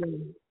popped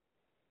in.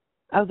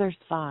 Oh, there's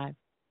 5.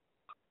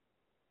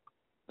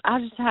 I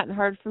just hadn't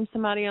heard from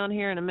somebody on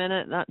here in a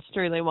minute. That's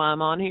truly why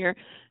I'm on here.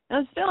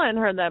 I still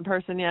hadn't heard that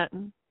person yet.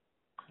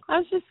 I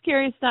was just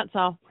curious, that's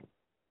all.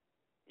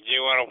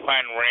 You want to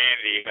find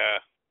Randy, huh?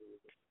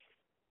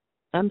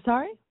 I'm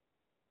sorry?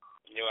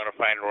 You want to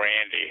find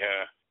Randy,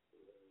 huh?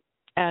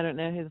 I don't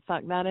know who the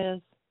fuck that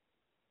is.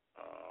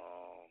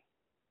 Oh.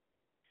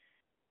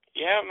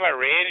 You haven't met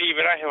Randy? You've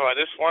been out here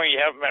this long, you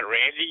haven't met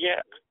Randy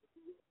yet?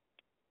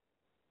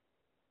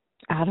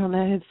 I don't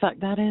know who the fuck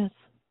that is.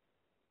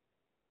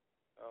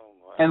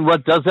 And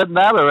what does it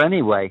matter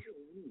anyway?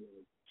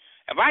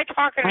 Am I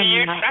talking to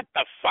you? Shut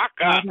the fuck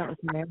up. I don't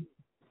care.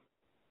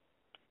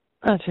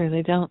 I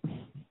truly don't.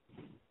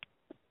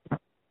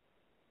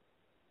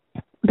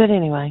 But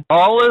anyway.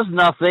 All is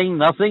nothing,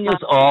 nothing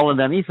is all,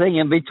 and anything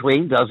in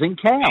between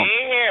doesn't count.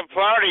 Hey, here in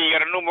Florida, you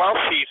got a new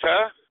mouthpiece,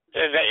 huh?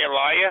 Is that your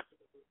lawyer?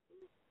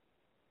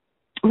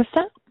 What's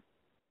that?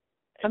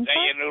 Is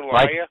that your new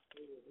lawyer?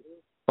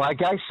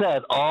 Like I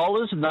said,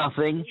 all is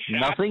nothing,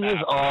 nothing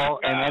is all,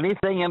 and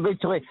anything in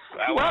between.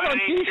 Why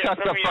don't you shut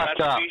the fuck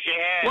up?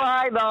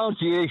 Why don't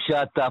you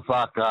shut the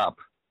fuck up?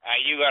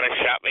 You gotta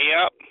shut me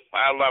up.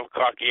 I love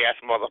cocky-ass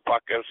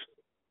motherfuckers.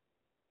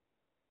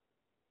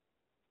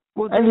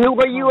 And who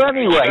are you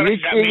anyway?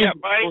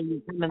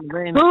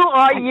 Who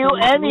are you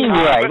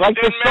anyway? Like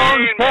the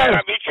song says,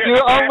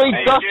 you're only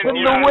dust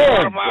in the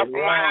wind.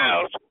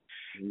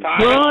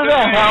 Who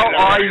the hell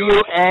are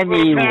you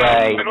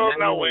anyway?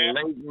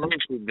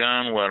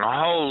 Gun with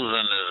holes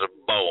in his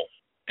boat,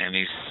 and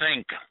he's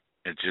sinking.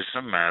 It's just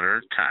a matter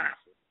of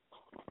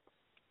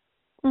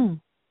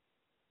time.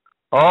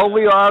 All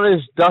we are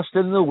is dust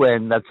in the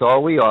wind. That's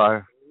all we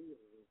are.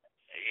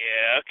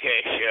 Yeah,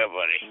 okay, sure,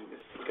 buddy.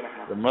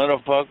 The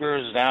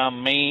motherfucker is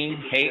down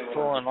mean,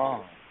 hateful, and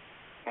all.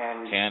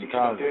 And Can't because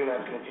talk. I'm doing that,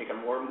 it's going to take a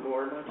more than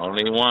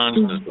Only one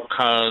is the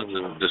cause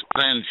of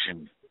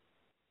dissension.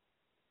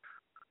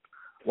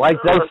 Like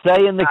they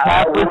say in the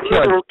Catholic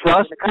Church,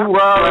 dust you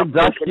are, and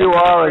dust you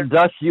are, and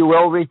dust you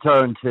will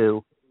return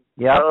to.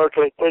 Yep.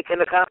 Okay, take in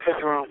the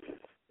conference room.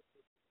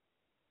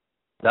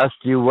 Dust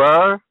you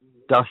were,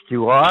 dust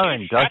you are,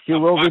 and dust you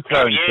will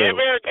return Yeah, to.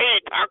 every day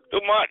you talk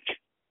too much.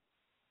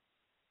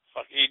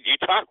 You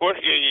talk worse,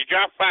 you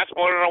drop fast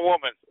more than a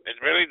woman. It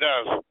really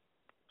does.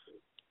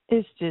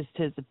 It's just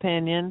his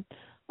opinion.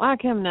 Why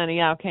come none of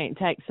y'all can't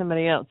take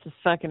somebody else's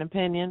fucking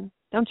opinion?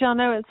 Don't y'all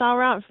know it's all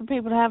right for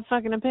people to have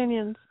fucking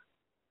opinions?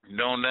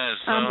 Don't that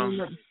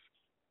so?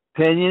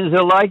 Opinions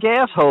are like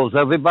assholes.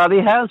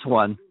 Everybody has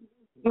one.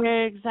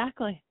 Yeah,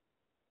 exactly.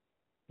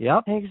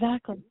 Yep.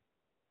 Exactly.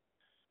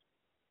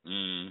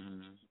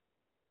 Mm-hmm.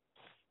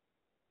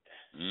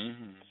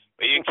 Mm-hmm.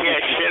 But you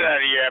can't shit out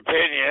of your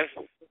opinion.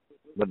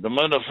 But the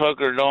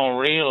motherfucker don't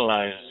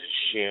realize this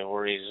shit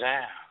where he's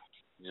at.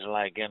 He's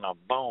like in a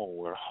bowl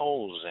with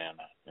holes in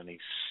it, and he's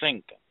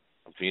sinking.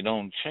 If he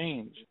don't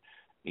change,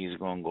 he's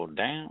gonna go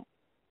down.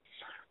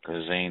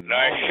 Cause ain't no,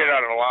 I shit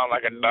out of the lawn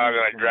like a dog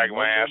and I drag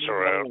my ass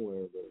around.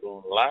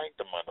 Don't like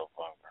the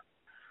motherfucker.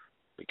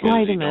 Because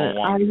wait a minute,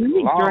 are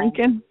you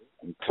drinking?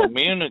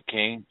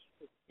 Communicate.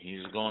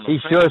 He's gonna. He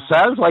sure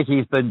sounds like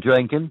he's been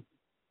drinking.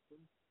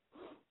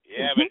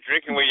 Yeah, I've been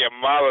drinking with your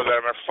mother.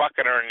 That I've been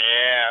fucking her in the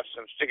ass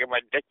and sticking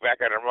my dick back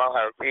in her mouth.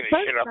 I've clean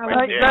the shit off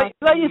my dick.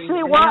 Now you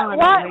see,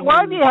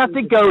 why do you have to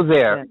go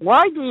there?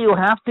 Why do you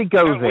have to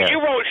go there? You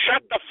won't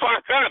shut the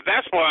fuck up.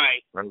 That's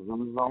why. He's a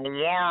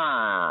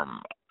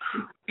worm.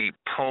 He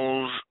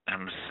pulls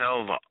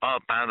himself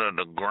up out of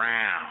the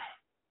ground.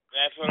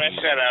 That's what I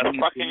said. I was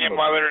fucking your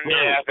mother in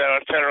the ass. I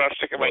was telling her I was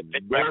sticking my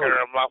dick back in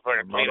her mouth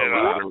and clean it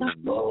off.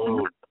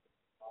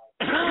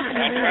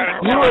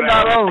 You are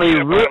not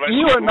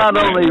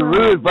only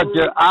rude, but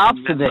you're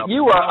obstinate.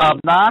 You are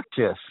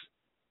obnoxious.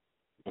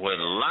 With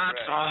lots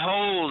of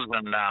holes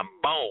in that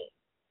bowl.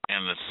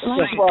 And the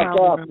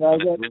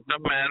it's a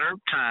matter of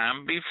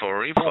time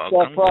before he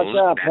fucking goes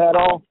up,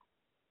 Petal.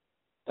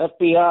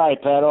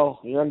 FBI, Petal.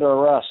 You're under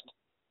arrest.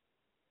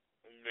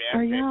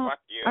 Are y'all?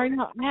 I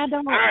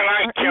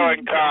like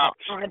killing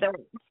cops.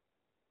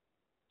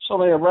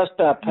 Somebody arrest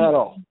that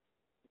Petal.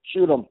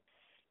 Shoot him.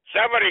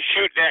 Somebody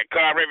shoot that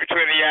car right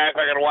between the eyes.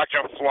 I can watch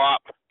him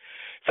flop.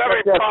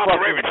 Somebody pop him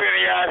right between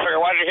the eyes. I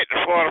can watch him hit the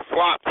floor and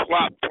flop,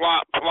 flop,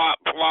 flop, flop,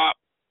 flop.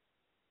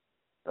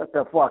 Shut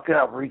the fuck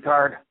up,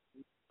 retard.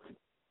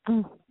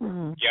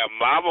 Your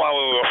mama,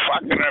 we were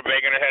fucking her,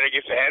 banging her head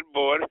against the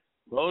headboard.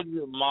 Told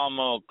your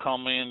mama will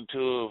come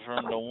into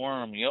from the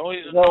worm. You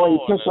always know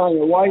you kiss on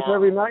your wife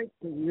every night?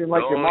 You didn't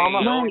like your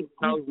mama?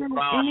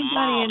 Anybody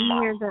in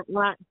here that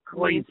likes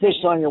when you kiss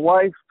on your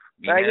wife?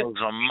 There's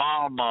a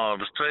mama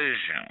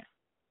obsession.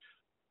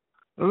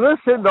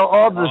 Listen to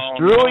all this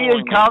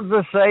brilliant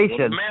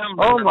conversation.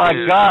 Oh my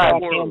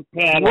God!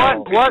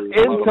 What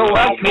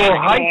intellectual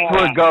heights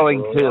we're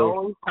going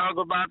to? Talk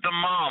about the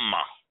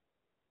mama.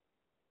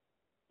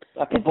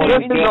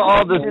 Listen to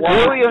all this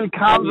brilliant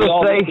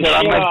conversation.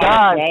 Oh my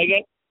God!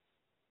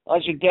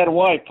 How's your dead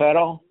wife,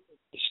 Petal?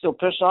 You still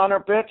piss on her,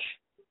 bitch?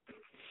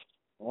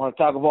 You want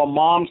to talk about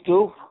moms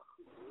too?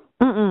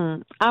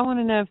 I want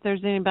to know if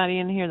there's anybody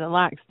in here that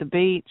likes the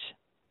beach.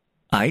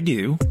 I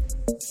do.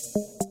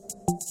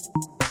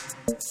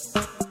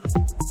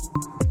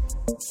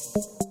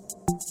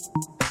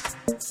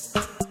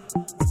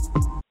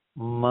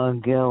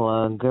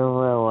 Magilla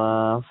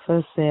gorilla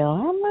for sale.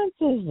 How much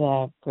is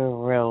that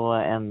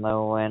gorilla in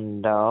the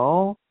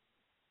window?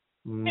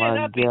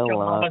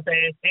 Magilla.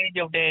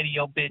 Your daddy,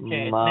 your bitch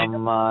ass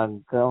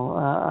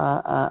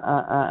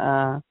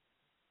Magilla.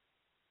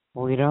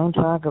 We don't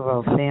talk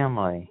about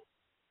family.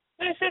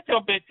 Man, shut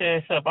your bitch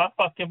ass up. I'll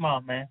fuck your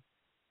mom, man.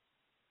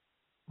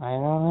 I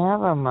don't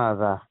have a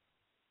mother.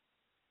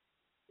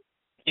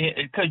 Yeah,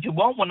 because you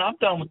won't when I'm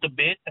done with the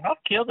bitch, and I'll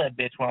kill that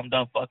bitch when I'm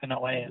done fucking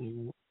her ass.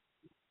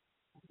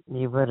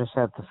 You better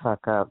shut the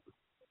fuck up.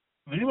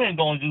 You ain't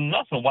gonna do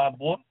nothing, white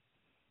boy.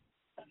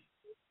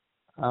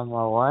 I'm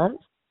a what?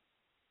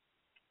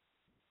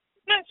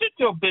 Man, shut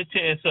your bitch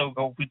ass up,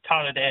 go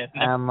retarded ass.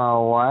 I'm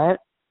a what?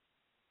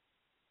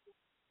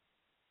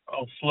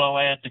 Oh, slow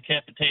ass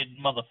decapitated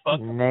motherfucker.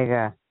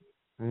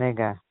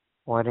 Nigga.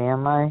 What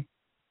am I?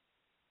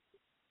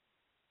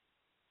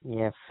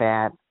 You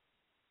fat,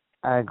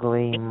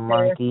 ugly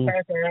monkey.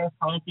 Fat ass,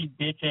 hunky,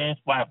 bitch ass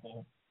white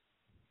boy.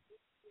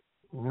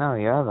 No,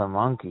 you're the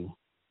monkey.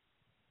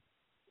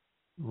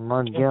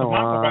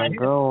 Magilla,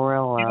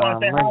 gorilla,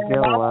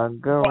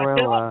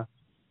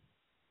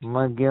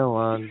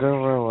 Magilla,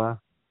 gorilla.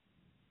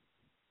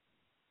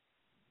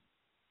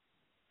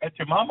 That's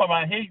your mama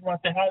right here. You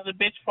want to say hi to the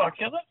bitch before I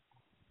kill her?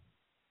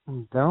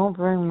 Don't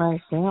bring my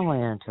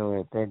family into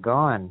it. They're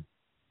gone.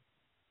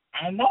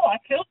 I know. I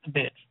killed the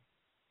bitch.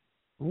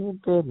 You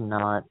did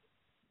not.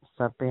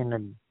 Stop being a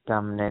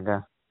dumb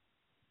nigga.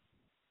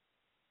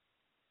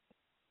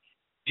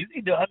 You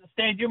need to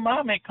understand your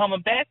mom ain't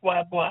coming back,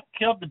 white boy. I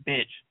killed the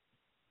bitch.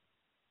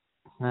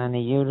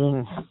 Honey, you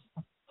didn't.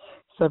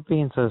 Stop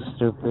being so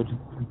stupid.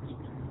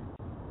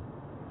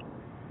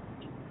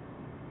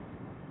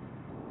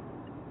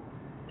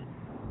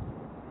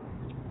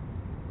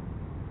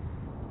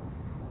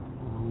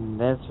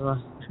 That's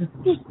why.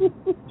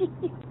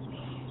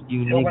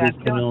 You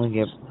niggas can only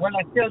get. When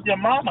I killed your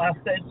mama, I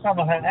saved some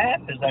of her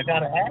ashes. I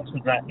got her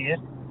ashes right here.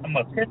 I'm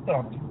gonna piss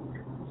on them.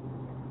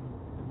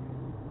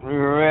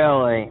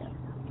 Really?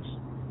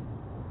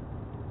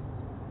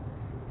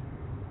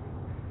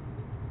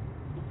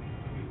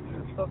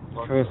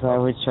 Chris, I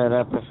would shut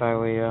up if I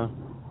were you.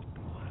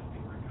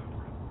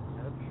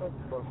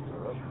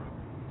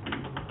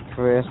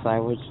 Chris, I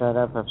would shut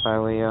up if I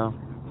were you.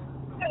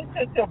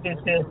 Just your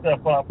bitch ass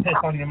stuff, piss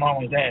on your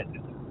mama's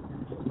ashes.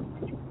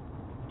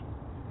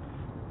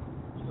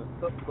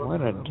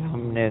 What a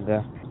dumb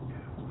nigga.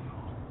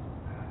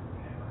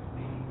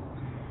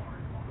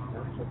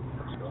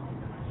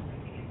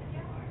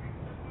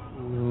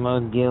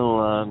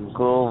 Magilla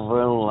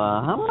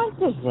Gorilla. How much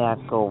is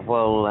that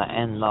gorilla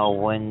in the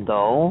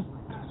window?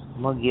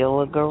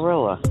 Magilla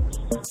Gorilla.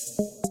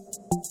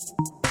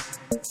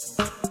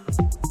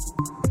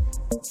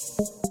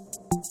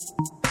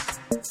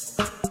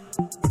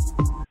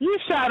 You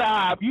shut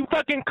up, you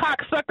fucking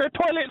cocksucker,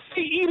 toilet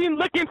seat eating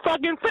looking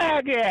fucking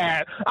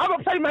faggot. I'm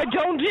gonna play my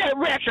Joan Jett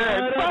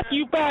record. Fuck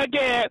you,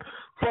 faggot.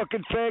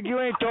 Fucking fag, you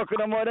ain't talking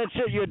no more. That's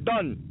it, you're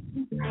done.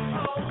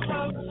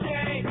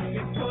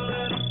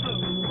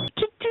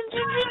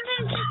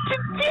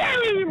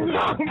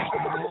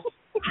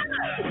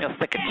 You'll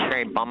stick a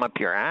cherry bomb up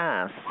your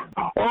ass.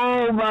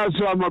 Oh,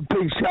 master, I'm a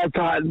big shot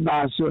cotton,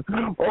 master.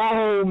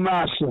 Oh,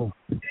 master.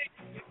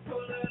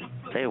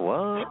 Say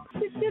what?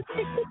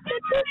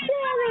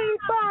 Cherry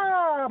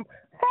bomb.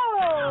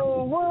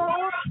 Oh,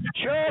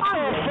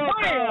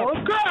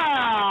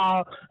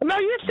 girl. No,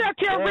 you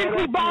shut your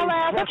wrinkly ball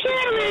ass up.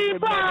 Cherry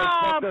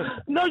bomb.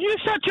 No, you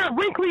shut your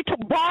wrinkly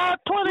ball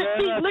toilet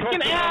seat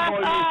licking ass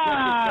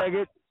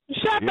up.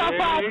 Shut the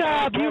fuck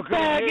up, you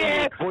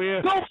faggot.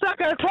 Go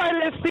suck a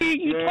toilet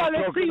seat, you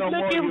toilet seat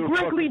looking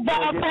wrinkly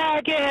ball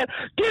faggot.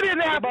 Get in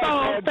that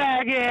phone,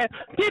 faggot.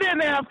 Get in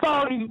that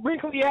phone, you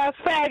wrinkly ass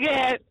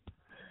faggot.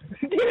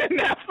 Get in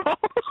that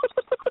phone.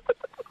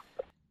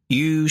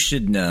 You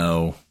should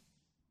know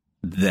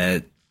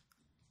that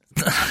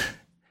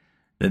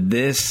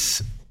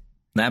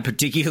that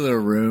particular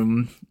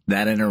room,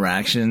 that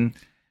interaction,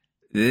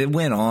 it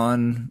went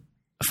on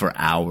for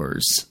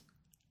hours.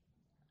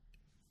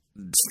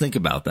 Just think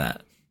about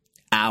that.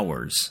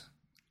 Hours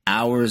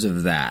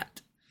of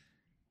that.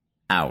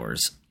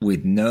 Hours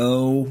with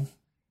no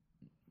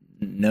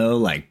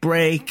like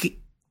break,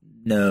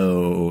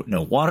 no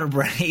water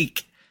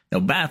break, no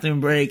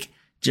bathroom break,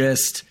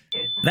 just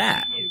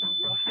that.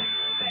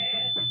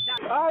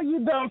 Oh, you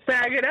dumb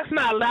faggot. That's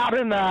not loud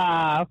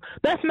enough.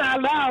 That's not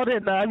loud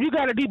enough. You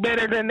gotta do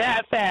better than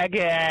that,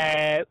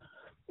 faggot.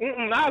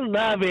 I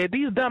love it.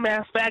 These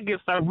dumbass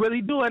faggots are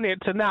really doing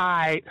it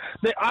tonight.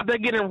 They're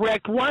getting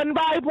wrecked one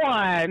by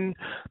one.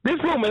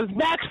 This room is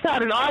maxed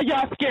out, and all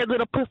y'all scared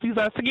little pussies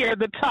are scared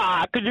to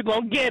talk, because you're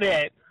going to get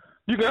it.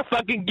 You're going to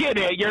fucking get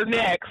it. You're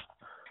next.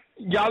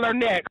 Y'all are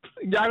next.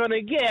 Y'all going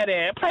to get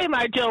it. Play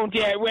my Joan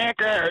Jett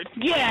records.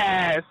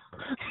 Yes.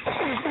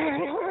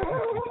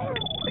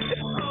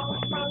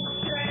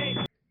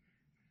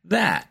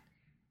 That.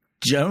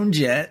 Joan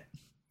Jett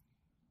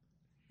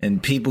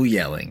and people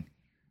yelling.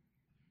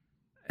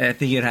 I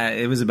think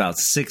it was about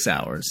 6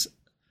 hours.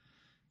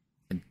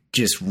 I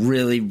just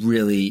really,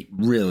 really,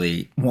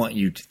 really want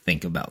you to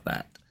think about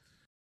that.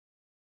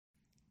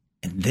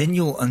 And then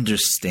you'll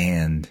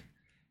understand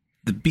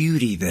the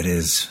beauty that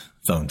is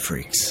Phone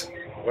Freaks.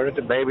 What if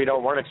the baby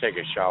don't want to take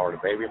a shower? The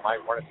baby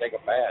might want to take a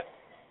bath.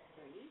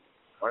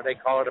 Why do they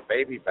call it a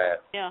baby bath?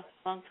 Yeah,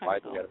 long time Why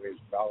ago. you gotta be a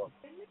shower?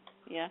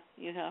 Yeah,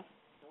 you have.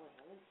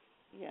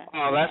 Yeah.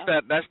 Oh, that's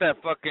that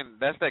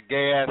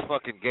gay ass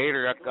fucking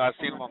gator. I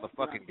seen him on the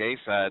fucking gay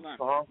side.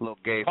 Little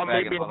gay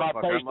faggot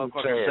motherfucker. That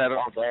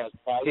motherfucker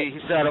he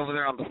sat over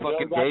there on the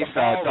fucking gay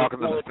side talking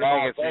to the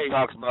faggots. He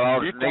talks about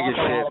all this nigga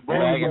shit,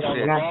 faggot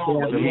shit.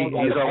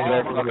 He's over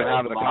there fucking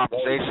having a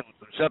conversation with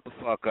them. Shut the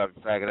fuck up,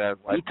 faggot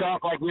ass. You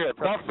talk like you're a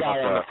tough guy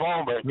on the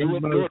phone, but you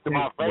wouldn't do it to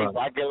my face.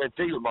 I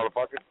guarantee you,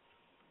 motherfucker.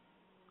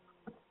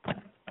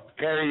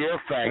 Carry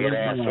your faggot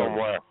ass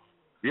somewhere.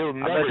 You'll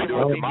never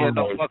do it to my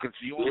face.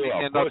 You won't be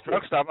in no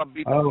truck stop. I'm gonna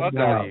beat the fuck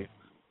out of you.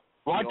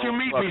 Why don't you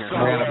meet me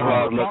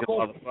somewhere,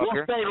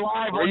 motherfucker? Stay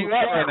live. Where you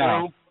at right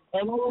now?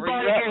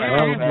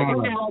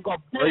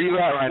 Where you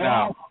at right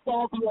now?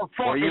 Where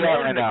you at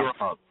right now?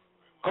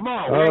 Come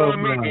on, where you want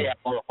to meet me at,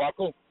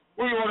 motherfucker?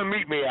 Where you want to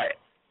meet me at?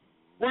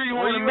 Where you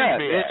want to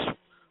meet me at?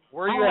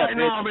 Where you at,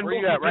 bitch? Where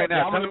you at right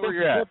now? Tell me where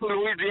you're at.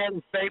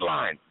 Louisiana state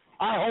line.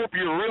 I hope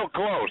you're real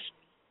close.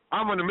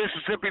 I'm on the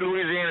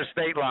Mississippi-Louisiana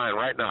state line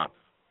right now.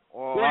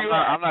 Well,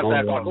 I'm not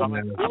that close. I'm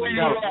in California.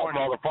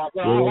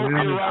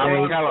 I'm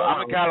in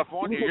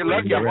California. You're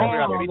lucky I'm over here.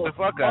 I'll beat the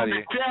fuck out of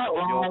you.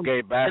 You old gay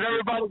bastard. And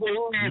everybody can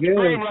hear you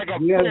scream like a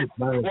bitch.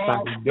 Well,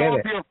 I'll stomp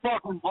your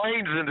fucking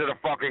brains into the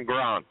fucking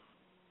ground.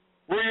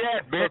 Where you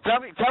at, bitch? So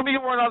tell me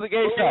you weren't on the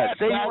gay side.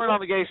 Say you weren't on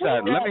the gay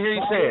side. Let me hear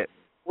you say it.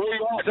 Where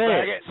you at, say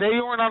faggot? it. Say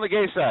you weren't on the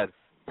gay side.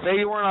 Say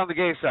you weren't on the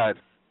gay side.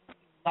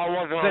 I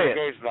wasn't on Say the it.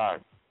 gay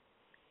side.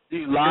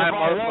 You lying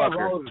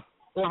motherfucker.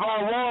 If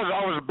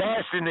I was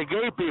bashing the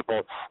gay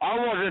people. I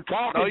wasn't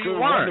talking No, to you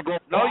them weren't. to go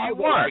No, you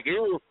weren't. like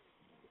you.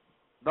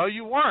 No,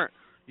 you weren't.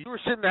 You were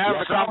sitting there having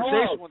Yes, a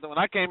conversation I was. with them when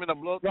I came in to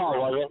blow through.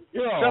 No,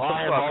 you're Shut the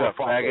fuck up,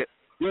 faggot.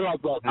 You're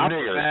like that I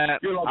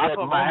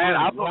put my hand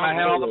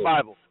on the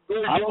Bible.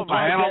 I put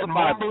my hand on the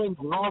Bible.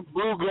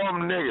 Blue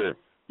gum nigger.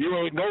 You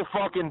ain't no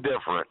fucking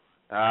different.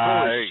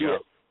 There you go.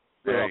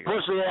 You're a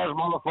pussy ass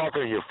motherfucker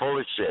and you're full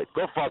of shit.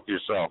 Go fuck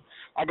yourself.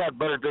 I got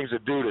better things to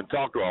do than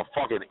talk to a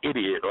fucking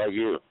idiot like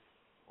you.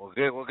 Well,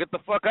 get the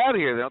fuck out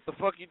of here then. What the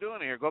fuck you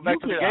doing here? Go back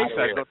to the gay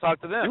side. Go talk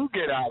to them. You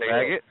get out of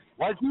faggot. here.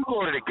 Why'd you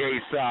go to the gay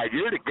side?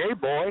 You're the gay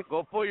boy.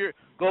 Go pull your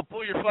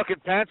fucking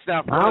pants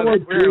down. I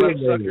Let would me do suck it.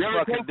 your You ever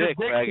fucking taste dick,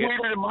 a dick faggot.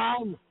 sweeter than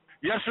mine?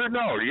 Yes or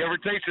no? Do you ever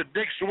taste a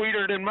dick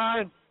sweeter than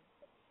mine?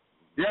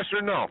 Yes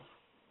or no?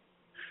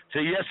 It's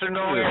a yes or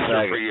no You're a answer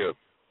faggot. for you.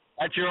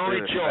 That's your only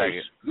You're a choice.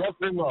 faggot. Yes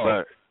or no?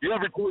 But You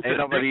ever taste ain't a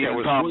nobody dick even that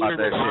was talking about sweeter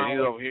that than shit.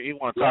 mine? You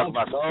want to talk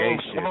about some gay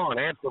shit. Come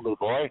on, answer me,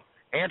 boy.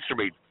 Answer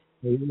me.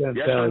 You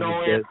Yes or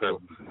no answer.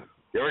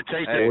 You ever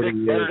taste a dick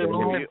better than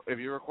mine? If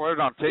you record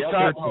it on Yes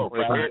TikTok or no,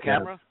 with your faggot?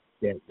 camera,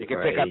 you can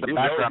take out the You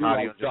background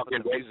know you audio and like just put the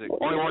sucking music.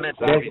 Only one that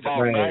So talks you just-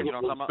 about you know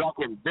faggots what I'm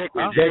talking and about? sucking dick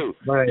Huh? is you.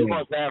 You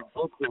must have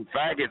books and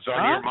faggots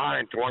on your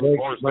mind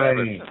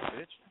 24/7.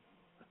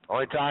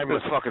 Only time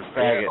This fucking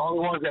faggot. Only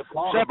ones that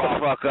talk Shut the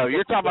about fuck up.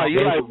 You're talking about you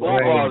like bull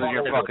balls in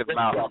your fucking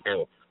mouth.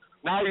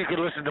 Now you can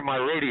listen to my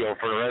radio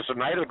for the rest of the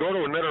night or go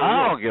to another room.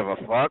 I don't give a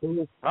fuck.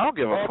 I don't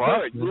give a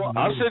fuck.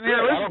 I'm sitting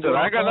here listening to it.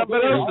 I ain't got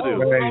nothing else to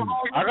do.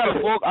 I got a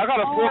full clock. I got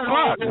a full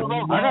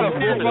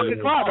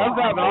fucking clock. I'm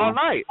driving all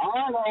night.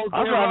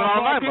 I'm driving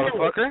all night,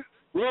 motherfucker.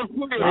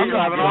 I'm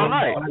driving all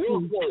night.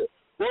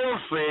 We'll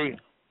see.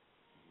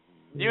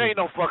 You ain't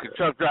no fucking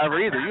truck driver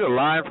either. You a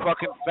lying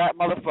fucking fat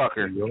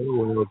motherfucker.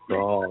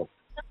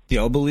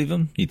 Y'all believe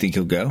him? You think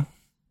he'll go?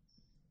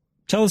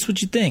 Tell us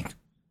what you think.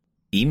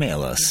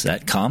 Email us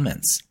at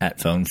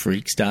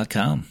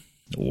comments@phonefreaks.com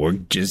or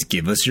just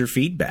give us your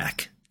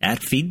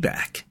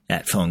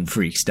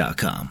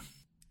feedback@phonefreaks.com.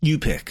 You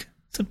pick.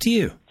 It's up to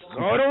you.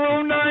 Go to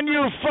room 9,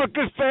 you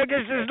fucking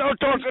faggots. There's no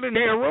talking in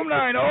here. Room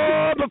 9,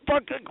 all the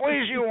fucking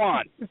quiz you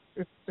want.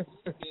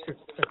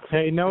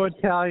 Hey, no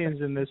Italians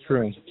in this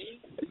room.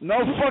 No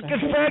fucking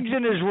fags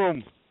in this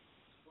room.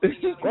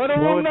 Go to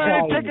No room 9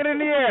 and Italian. take it in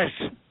the ass.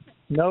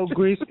 No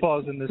grease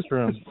balls in this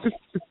room.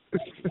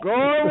 Go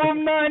to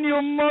room 9, you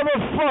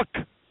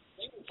motherfucker.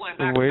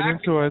 Wait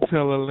until I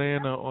tell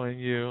Atlanta on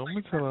you. I'm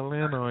gonna tell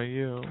Atlanta on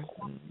you.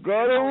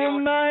 Go to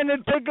room 9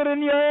 and take it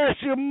in your ass,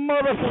 you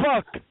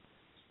motherfucker.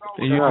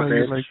 You know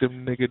you like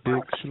them nigga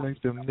dicks. You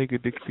like them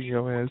nigga dicks in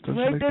your ass. Don't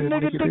you Make like that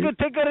that nigga nigga dick?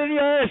 take it in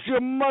your ass, you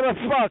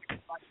motherfucker.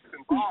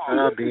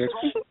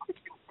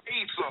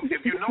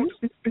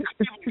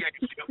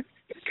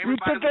 You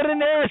take it in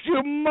the ass,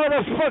 you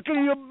motherfucker,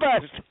 you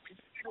bastard.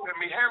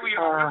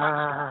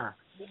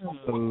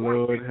 Oh,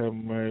 Lord have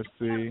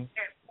mercy.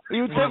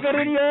 You take it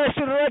in your ass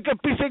like a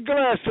piece of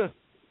glass.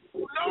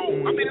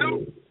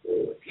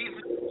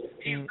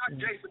 You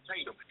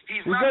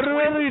got it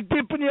really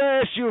deep in your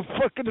ass, you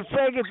fucking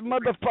faggot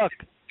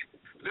motherfucker.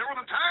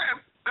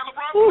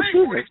 Oh,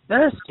 she's a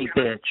thirsty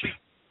bitch.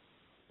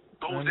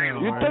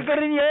 You take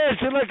it in your ass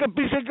like a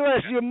piece of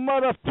glass, you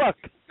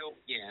motherfucker.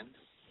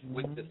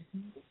 We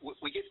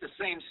get the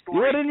same You story.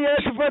 went in your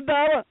ass for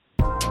 $1?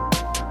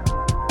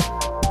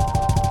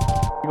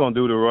 He's gonna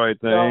do the right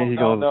thing. He's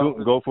gonna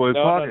go for his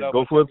pocket.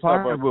 Go for his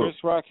pocketbook.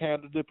 Chris Rock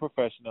handled it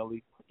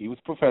professionally. He was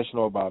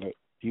professional about it.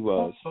 He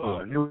was. He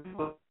was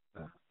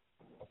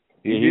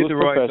did the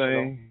right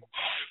professional. thing.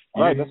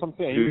 Right, that's what I'm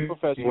saying. He was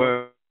professional.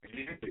 Well,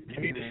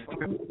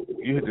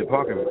 you hit the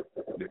pocket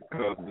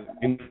because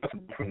you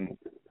from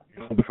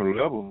different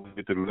levels.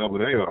 Get to the level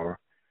they are.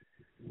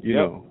 You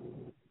know.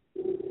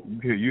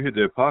 You hit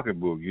that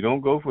pocketbook. You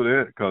don't go for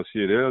that because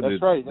shit.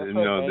 That's right. That's right.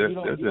 Man.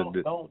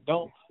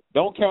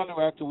 Don't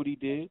counteract what he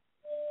did.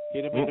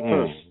 Hit him in the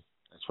purse.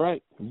 That's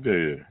right.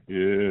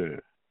 Yeah.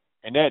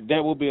 And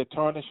that will be a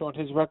tarnish on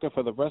his record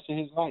for the rest of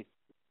his life.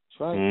 That's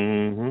right.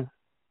 Mhm.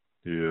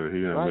 Yeah,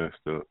 he done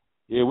messed up.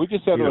 Yeah, we can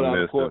settle it out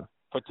of court up.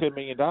 for $10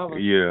 million.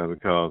 Yeah,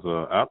 because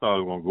I thought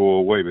it was gonna go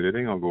away, but it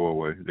ain't gonna go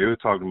away. They were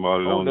talking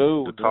about it on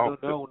the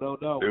talk. No.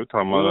 They were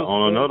talking about it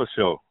on another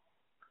show.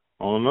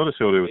 On another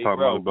show, they were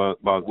talking about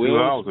 2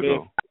 hours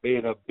ago.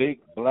 Made a big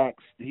black.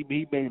 He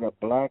made a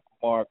black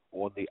mark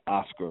on the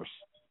Oscars.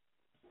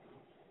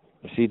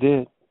 Yes, he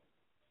did.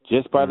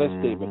 Just by that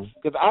statement,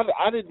 because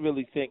I didn't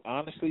really think,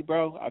 honestly,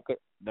 bro.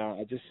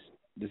 This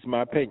is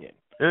my opinion.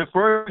 At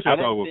first, I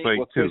thought it was fake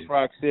what too. Chris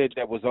Rock said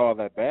that was all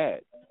that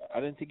bad. I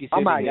didn't think he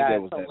said anything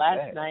that was that last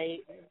bad. night.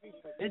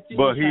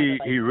 But he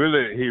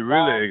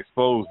really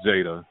exposed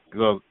Jada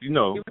because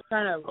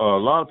a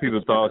lot of people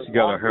thought she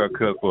got a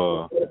haircut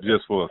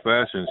just for a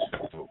fashion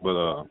show,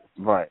 but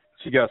right,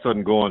 she got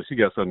something going. She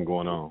got something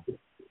going on.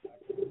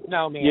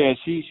 No, man. Yeah,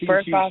 she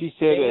off,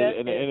 said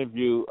in an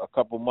interview a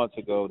couple months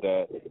ago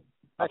that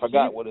I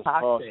forgot what it's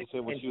called. She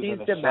said when she was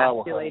in the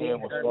shower, her hair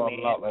was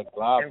falling out like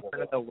globs in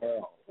front of the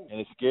world, and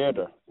it scared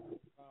her.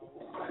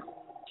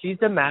 She's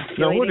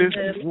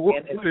emasculating what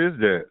is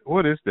that?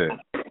 What is that?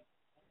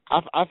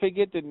 I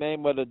forget the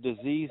name of the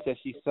disease that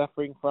she's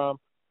suffering from,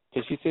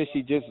 because she said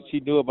she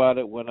knew about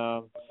it when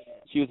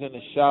she was in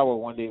the shower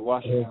one day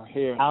washing her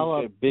hair. And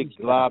she said big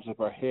globs of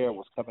her hair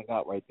was coming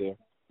out right there.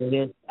 It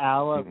is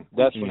alopecia.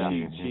 That's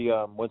when she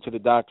went to the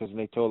doctors and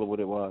they told her what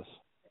it was.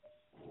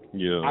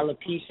 Yeah.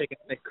 Alopecia,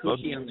 the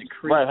coochie on the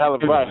crease. Right,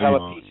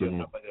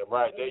 alopecia.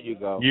 Right, there you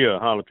go. Yeah,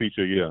 alopecia,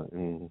 yeah.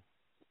 Mm-hmm.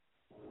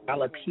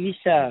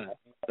 Alopecia.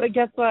 But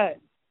guess what?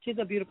 She's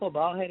a beautiful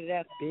bald-headed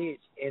ass bitch,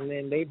 and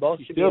then they both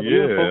should be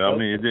beautiful. Yeah, I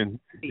mean, it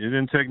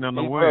didn't take nothing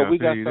away. Bro, we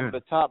got some of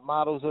the top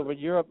models over in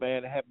Europe,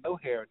 man, that have no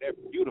hair, and they're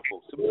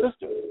beautiful. Some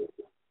sisters.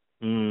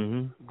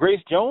 Mm-hmm.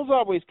 Grace Jones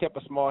always kept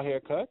a small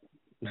haircut.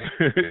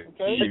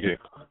 Okay. Yeah.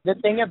 The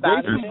thing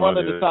about Grace it is one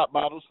of the top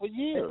models for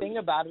years. The thing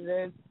about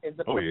it is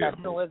the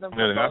professionalism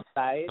from both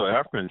sides. So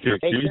African chick,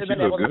 they she should have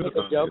been able to look make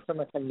good. a joke from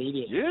a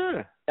comedian.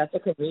 Yeah. That's a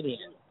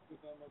comedian.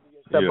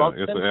 So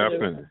it's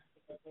an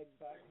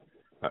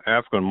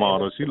African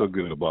model. She look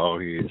good,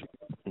 bald head,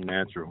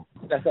 natural.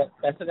 That's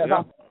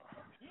yeah.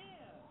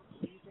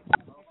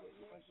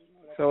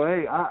 So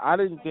hey, I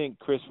didn't think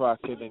Chris Rock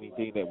said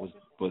anything that was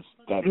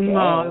that bad.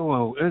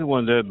 No, it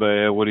wasn't that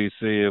bad what he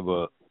said,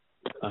 but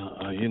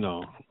you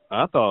know,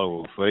 I thought it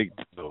was fake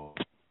though.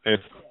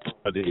 That's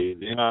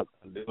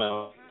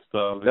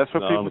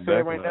what people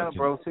say right now,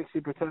 bro.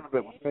 60% of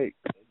it was fake.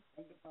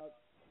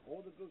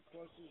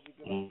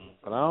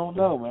 But I don't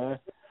know, man.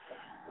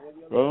 I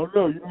don't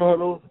know. You know how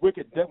those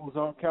wicked devils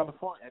are in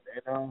California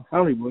and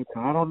Hollywood.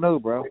 I don't know,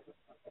 bro.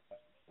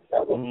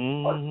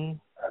 Mm-hmm.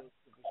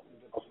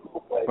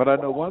 But I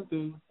know one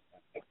thing.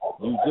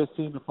 You just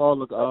seen the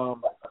fall of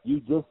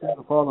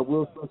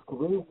Will Smith's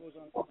career.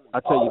 I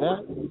tell you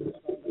that.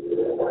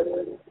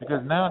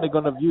 Because now they're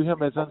gonna view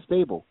him as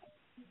unstable.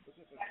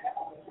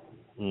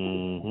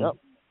 Mm-hmm. Yep.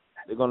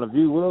 They're gonna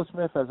view Will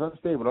Smith as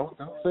unstable. Don't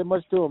say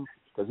much to him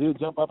because he'll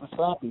jump up and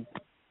slap you.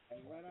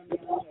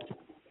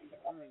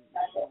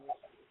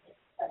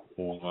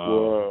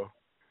 Wow.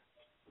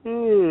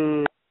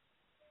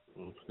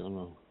 What's going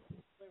on?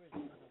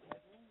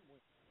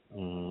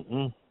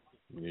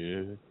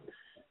 Yeah.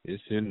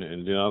 It's in there.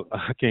 And then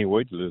I can't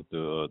wait to listen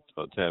to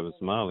Tavis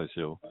Smiley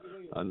show.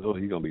 I know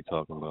he's going to be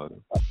talking about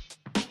it.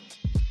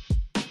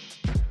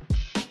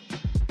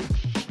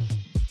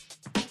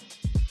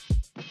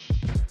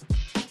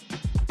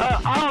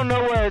 I don't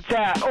know where it's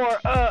at. Or,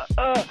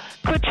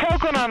 quit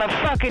choking on a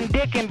fucking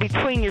dick in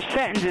between your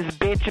sentences,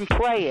 bitch, and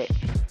play it.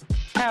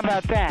 How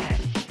about that?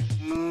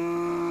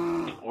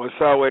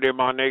 What's up with it,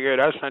 my nigga?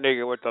 That's the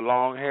nigga with the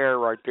long hair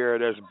right there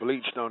that's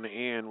bleached on the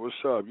end. What's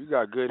up? You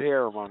got good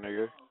hair, my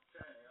nigga.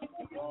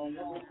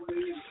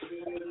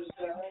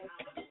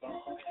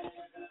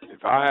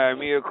 If I had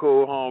me a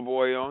cool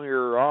homeboy on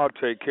here, I'll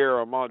take care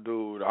of my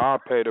dude. I'll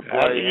pay to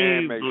play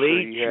and make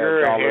sure he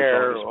has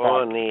dollars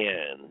on the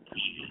end.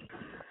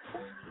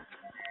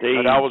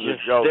 That was a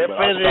joke. Dip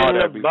but I it saw in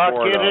that a before,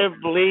 bucket though.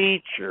 of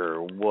bleach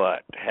or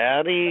what?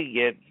 How do you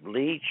get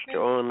bleached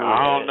on the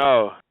I don't head?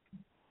 know.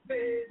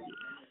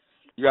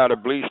 You got to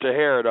bleach the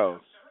hair,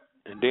 though,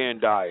 and then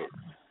dye it.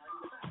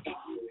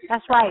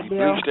 That's right, You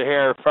Bill. bleach the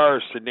hair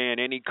first, and then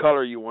any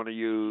color you want to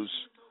use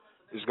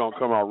is going to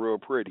come out real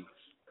pretty.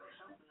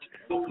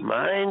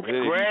 Mine's If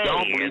you gray.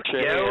 don't bleach It's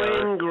your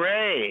hair, going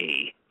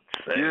gray.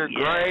 So, you're yeah.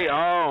 gray.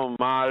 Oh,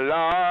 my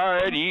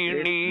Lord. You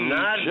It's need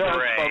not just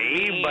gray, for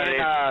me. but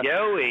it's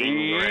going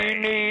you gray.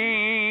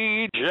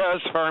 need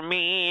just for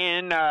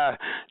men.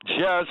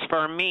 Just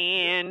for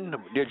men.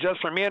 The just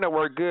for men will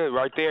work good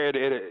right there.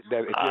 If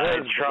I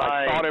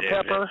tried like salt and it.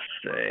 pepper.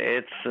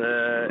 It's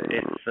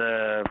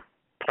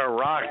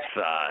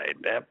peroxide.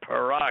 That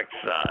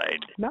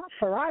peroxide. Not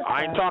peroxide.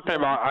 I ain't talking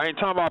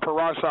about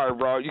peroxide,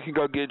 bro. You can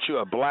go get you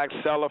a black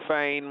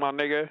cellophane, my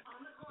nigga.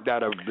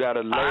 That'll layer I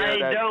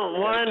don't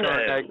want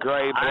turn that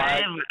gray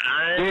black.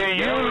 Then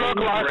you look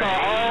like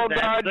a old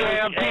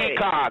goddamn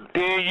peacock.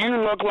 Then you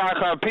look like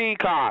a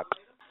peacock.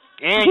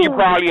 And you're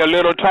probably a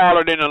little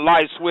taller than a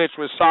light switch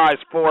with size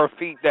 4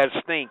 feet that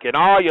stink. And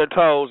all your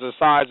toes the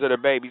size of the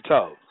baby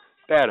toe.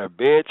 That a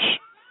bitch.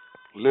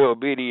 Little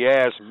bitty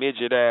ass,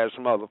 midget ass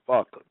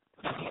motherfucker.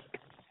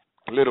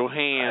 Little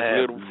hands,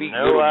 little feet,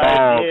 no little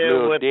balls, idea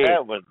little what dick.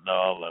 that was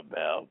all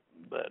about.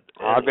 But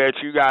I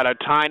bet you got a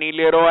tiny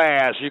little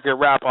ass. You can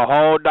wrap a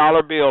whole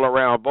dollar bill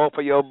around both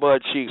of your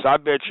butt cheeks. I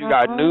bet you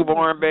got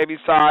newborn baby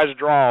size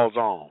drawers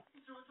on.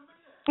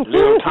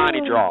 Little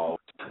tiny drawers.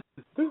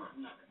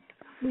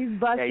 He's And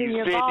busting you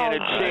your sitting balls.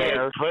 in a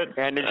chair,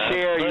 and the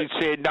chair you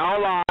sit.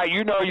 Don't lie.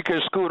 You know you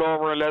can scoot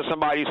over and let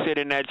somebody sit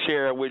in that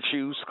chair with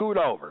you. Scoot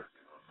over.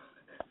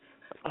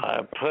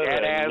 I put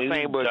that a ass new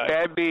ain't but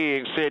that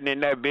big sitting in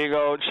that big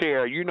old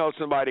chair. You know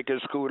somebody can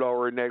scoot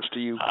over next to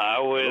you. I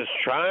was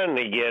trying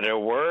to get a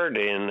word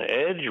in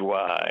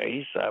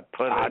edgewise. I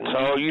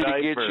told you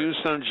to get you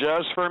some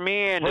Just for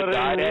Men to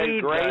dye that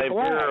gray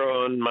black.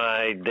 On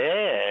my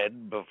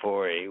dad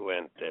before he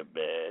went to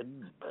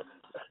bed, but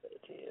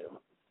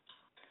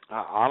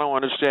I don't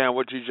understand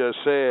what you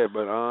just said,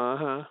 but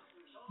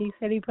He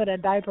said he put a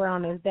diaper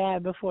on his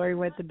dad before he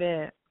went to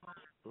bed.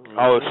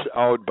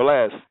 Oh,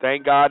 bless.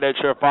 Thank God that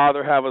your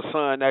father have a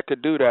son that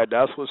could do that.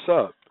 That's what's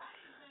up.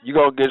 You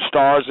gonna get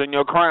stars in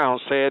your crown,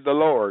 said the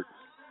Lord.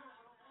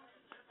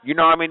 You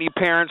know how many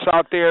parents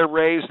out there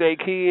raise their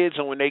kids,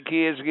 and when their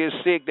kids get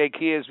sick, their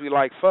kids be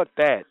like, fuck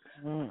that.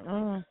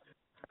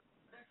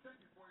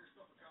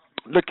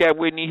 Look at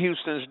Whitney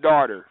Houston's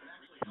daughter.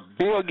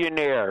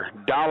 Billionaire,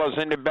 dollars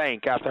in the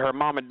bank after her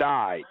mama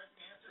died.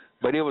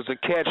 But it was a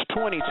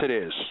catch-20 to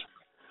this.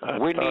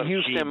 Whitney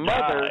Houston's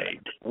mother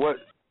was...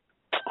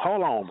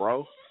 Hold on,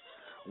 bro.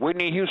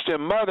 Whitney Houston's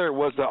mother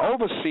was the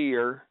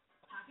overseer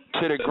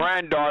to the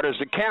granddaughter's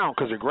account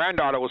because the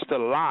granddaughter was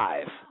still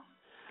alive.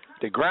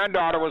 The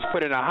granddaughter was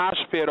put in a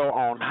hospital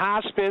on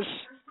hospice,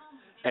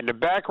 and the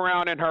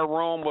background in her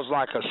room was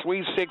like a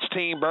Sweet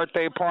 16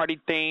 birthday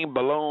party theme,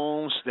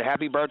 balloons, the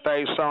happy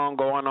birthday song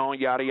going on,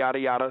 yada, yada,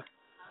 yada.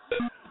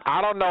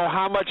 I don't know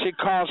how much it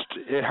cost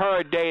her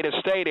a day to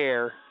stay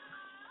there,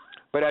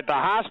 but at the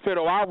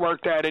hospital I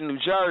worked at in New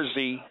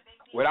Jersey,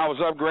 when I was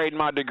upgrading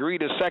my degree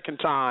the second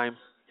time,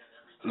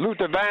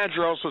 Luther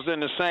Vandross was in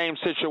the same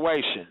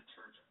situation.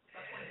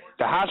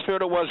 The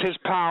hospital was his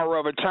power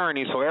of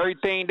attorney, so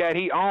everything that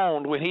he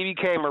owned when he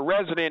became a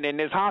resident in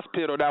this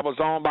hospital that was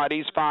owned by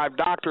these 5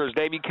 doctors,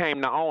 they became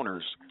the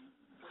owners.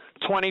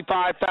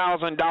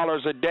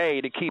 $25,000 a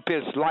day to keep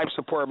his life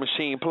support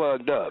machine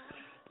plugged up.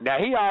 Now,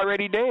 he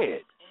already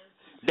dead.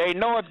 They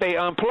know if they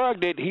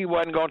unplugged it, he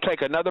wasn't going to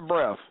take another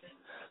breath.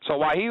 So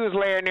while he was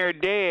laying there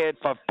dead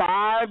for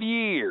 5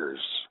 years,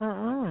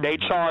 they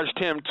charged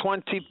him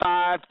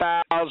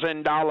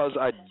 $25,000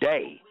 a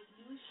day.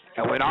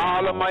 And when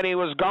all the money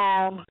was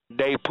gone,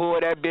 they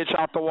pulled that bitch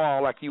out the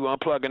wall like you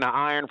unplugging an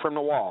iron from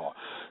the wall.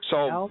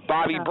 So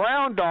Bobby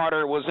Brown's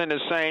daughter was in the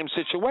same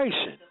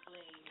situation.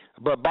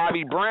 But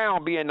Bobby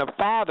Brown, being the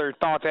father,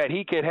 thought that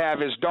he could have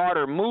his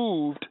daughter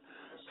moved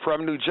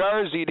from New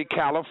Jersey to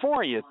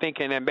California,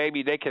 thinking that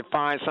maybe they could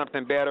find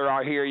something better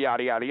out here,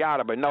 yada, yada,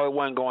 yada. But no, it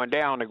wasn't going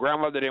down. The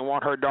grandmother didn't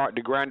want her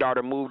the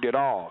granddaughter moved at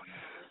all.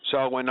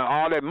 So when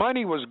all that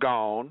money was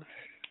gone,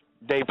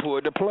 they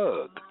pulled the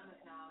plug.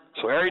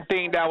 So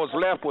everything that was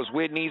left was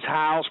Whitney's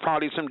house,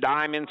 probably some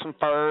diamonds, some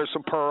furs,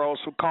 some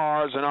pearls, some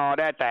cars, and all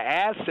that. The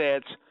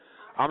assets,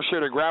 I'm sure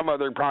the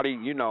grandmother probably,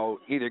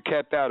 either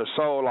kept that or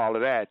sold all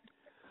of that.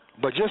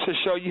 But just to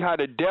show you how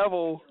the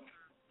devil,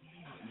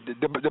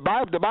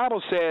 the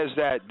Bible says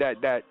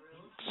that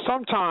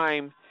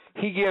sometime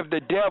he give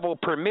the devil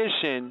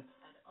permission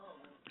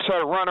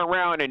to run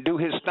around and do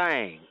his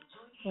thing.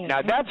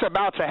 Now that's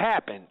about to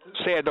happen,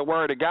 said the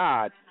word of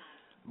God.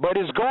 But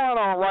it's going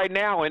on right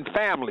now in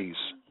families.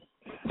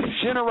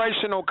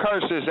 Generational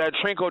curses that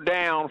trickle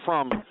down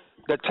from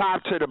the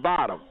top to the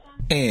bottom.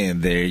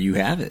 And there you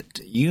have it.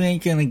 You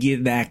ain't gonna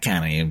get that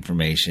kind of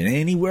information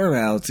anywhere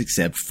else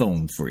except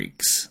Phone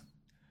Freaks.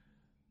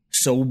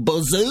 So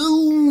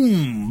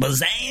bazoom,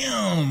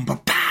 bazam,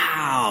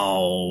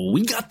 pa-pow,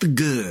 we got the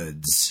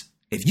goods.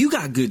 If you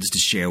got goods to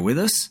share with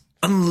us,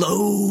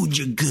 unload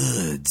your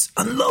goods.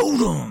 Unload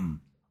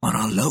them on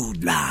our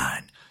load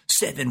line,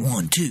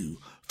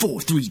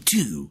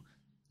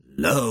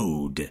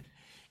 712-432-LOAD.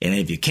 And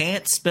if you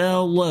can't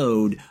spell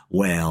load,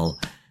 well,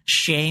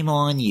 shame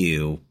on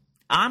you.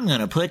 I'm going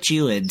to put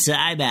you in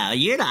timeout.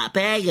 You're not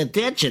paying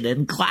attention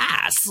in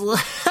class.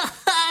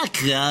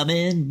 Come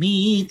and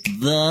meet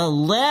the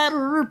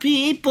letter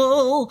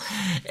people.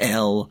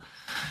 L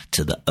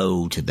to the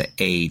O to the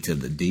A to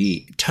the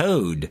D.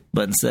 Toad.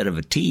 But instead of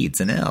a T, it's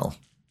an L.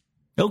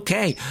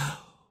 Okay.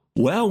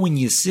 Well, when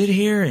you sit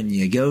here and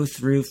you go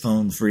through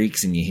Phone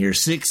Freaks and you hear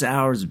 6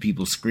 hours of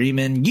people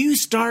screaming, you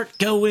start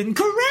going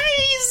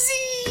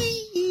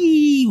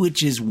crazy,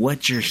 which is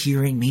what you're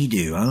hearing me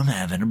do. I'm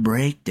having a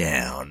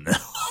breakdown.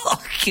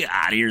 Oh,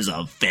 God, here's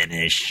a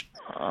finish.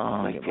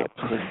 Oh, make that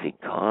pussy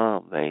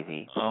come,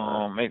 baby.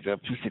 Oh, make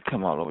that pussy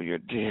come all over your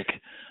dick.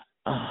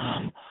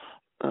 Yeah.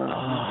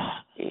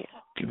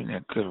 Give me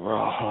that good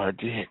raw hard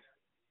dick.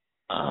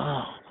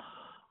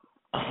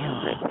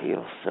 That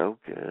feels so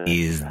good.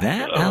 Is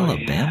that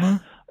Alabama?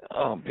 Yeah.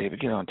 Oh, baby,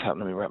 get on top.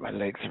 Let me wrap my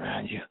legs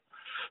around you.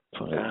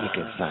 Pull that dick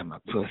inside my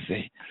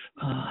pussy.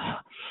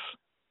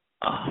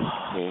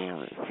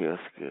 Damn, it feels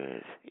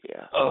good.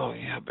 Yeah. Oh,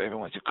 yeah, baby, I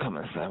want you to come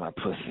inside my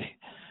pussy.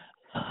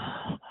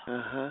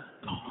 Yeah.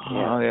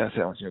 Oh, yes,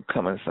 I want you to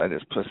come inside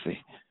this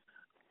pussy.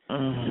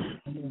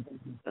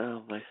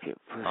 Oh, make it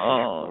pussy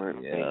squirt,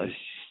 yeah. baby.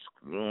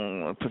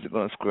 Pussy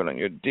gonna squirt on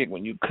your dick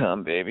when you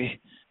come, baby.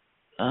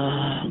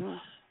 Yeah.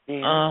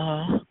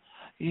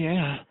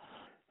 Yeah.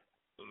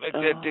 Make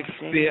that dick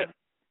spit.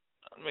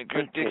 Make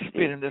your dick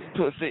spit in this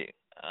pussy.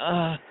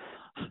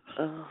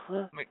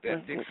 Make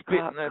that dick spit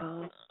in that.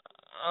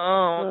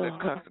 Oh, want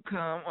that cock to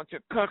come. Want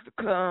your cock to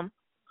come.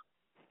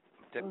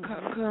 That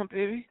cock come,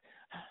 baby.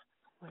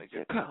 Make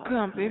your cock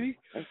come, baby.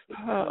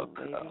 Oh,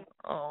 come.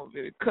 Oh,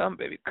 baby, come,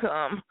 baby,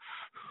 come.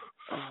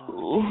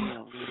 Oh,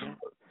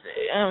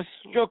 damn,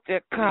 stroke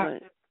that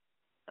cock.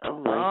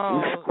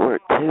 You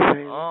squirt too,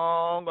 baby.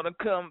 Oh, I'm gonna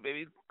come,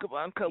 baby. Come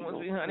on, come with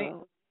me, honey.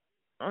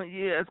 Oh,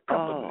 yeah, it's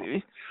coming,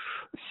 baby.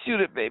 Shoot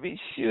it, baby.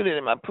 Shoot it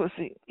in my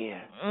pussy.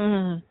 Yeah.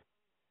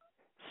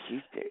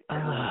 Shoot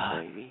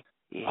that baby.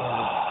 Yeah.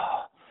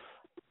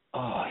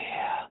 Oh,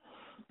 yeah.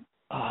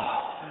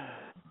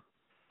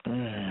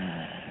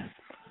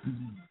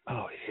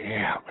 Oh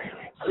yeah,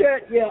 baby.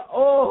 Shit, yeah.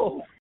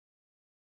 Oh.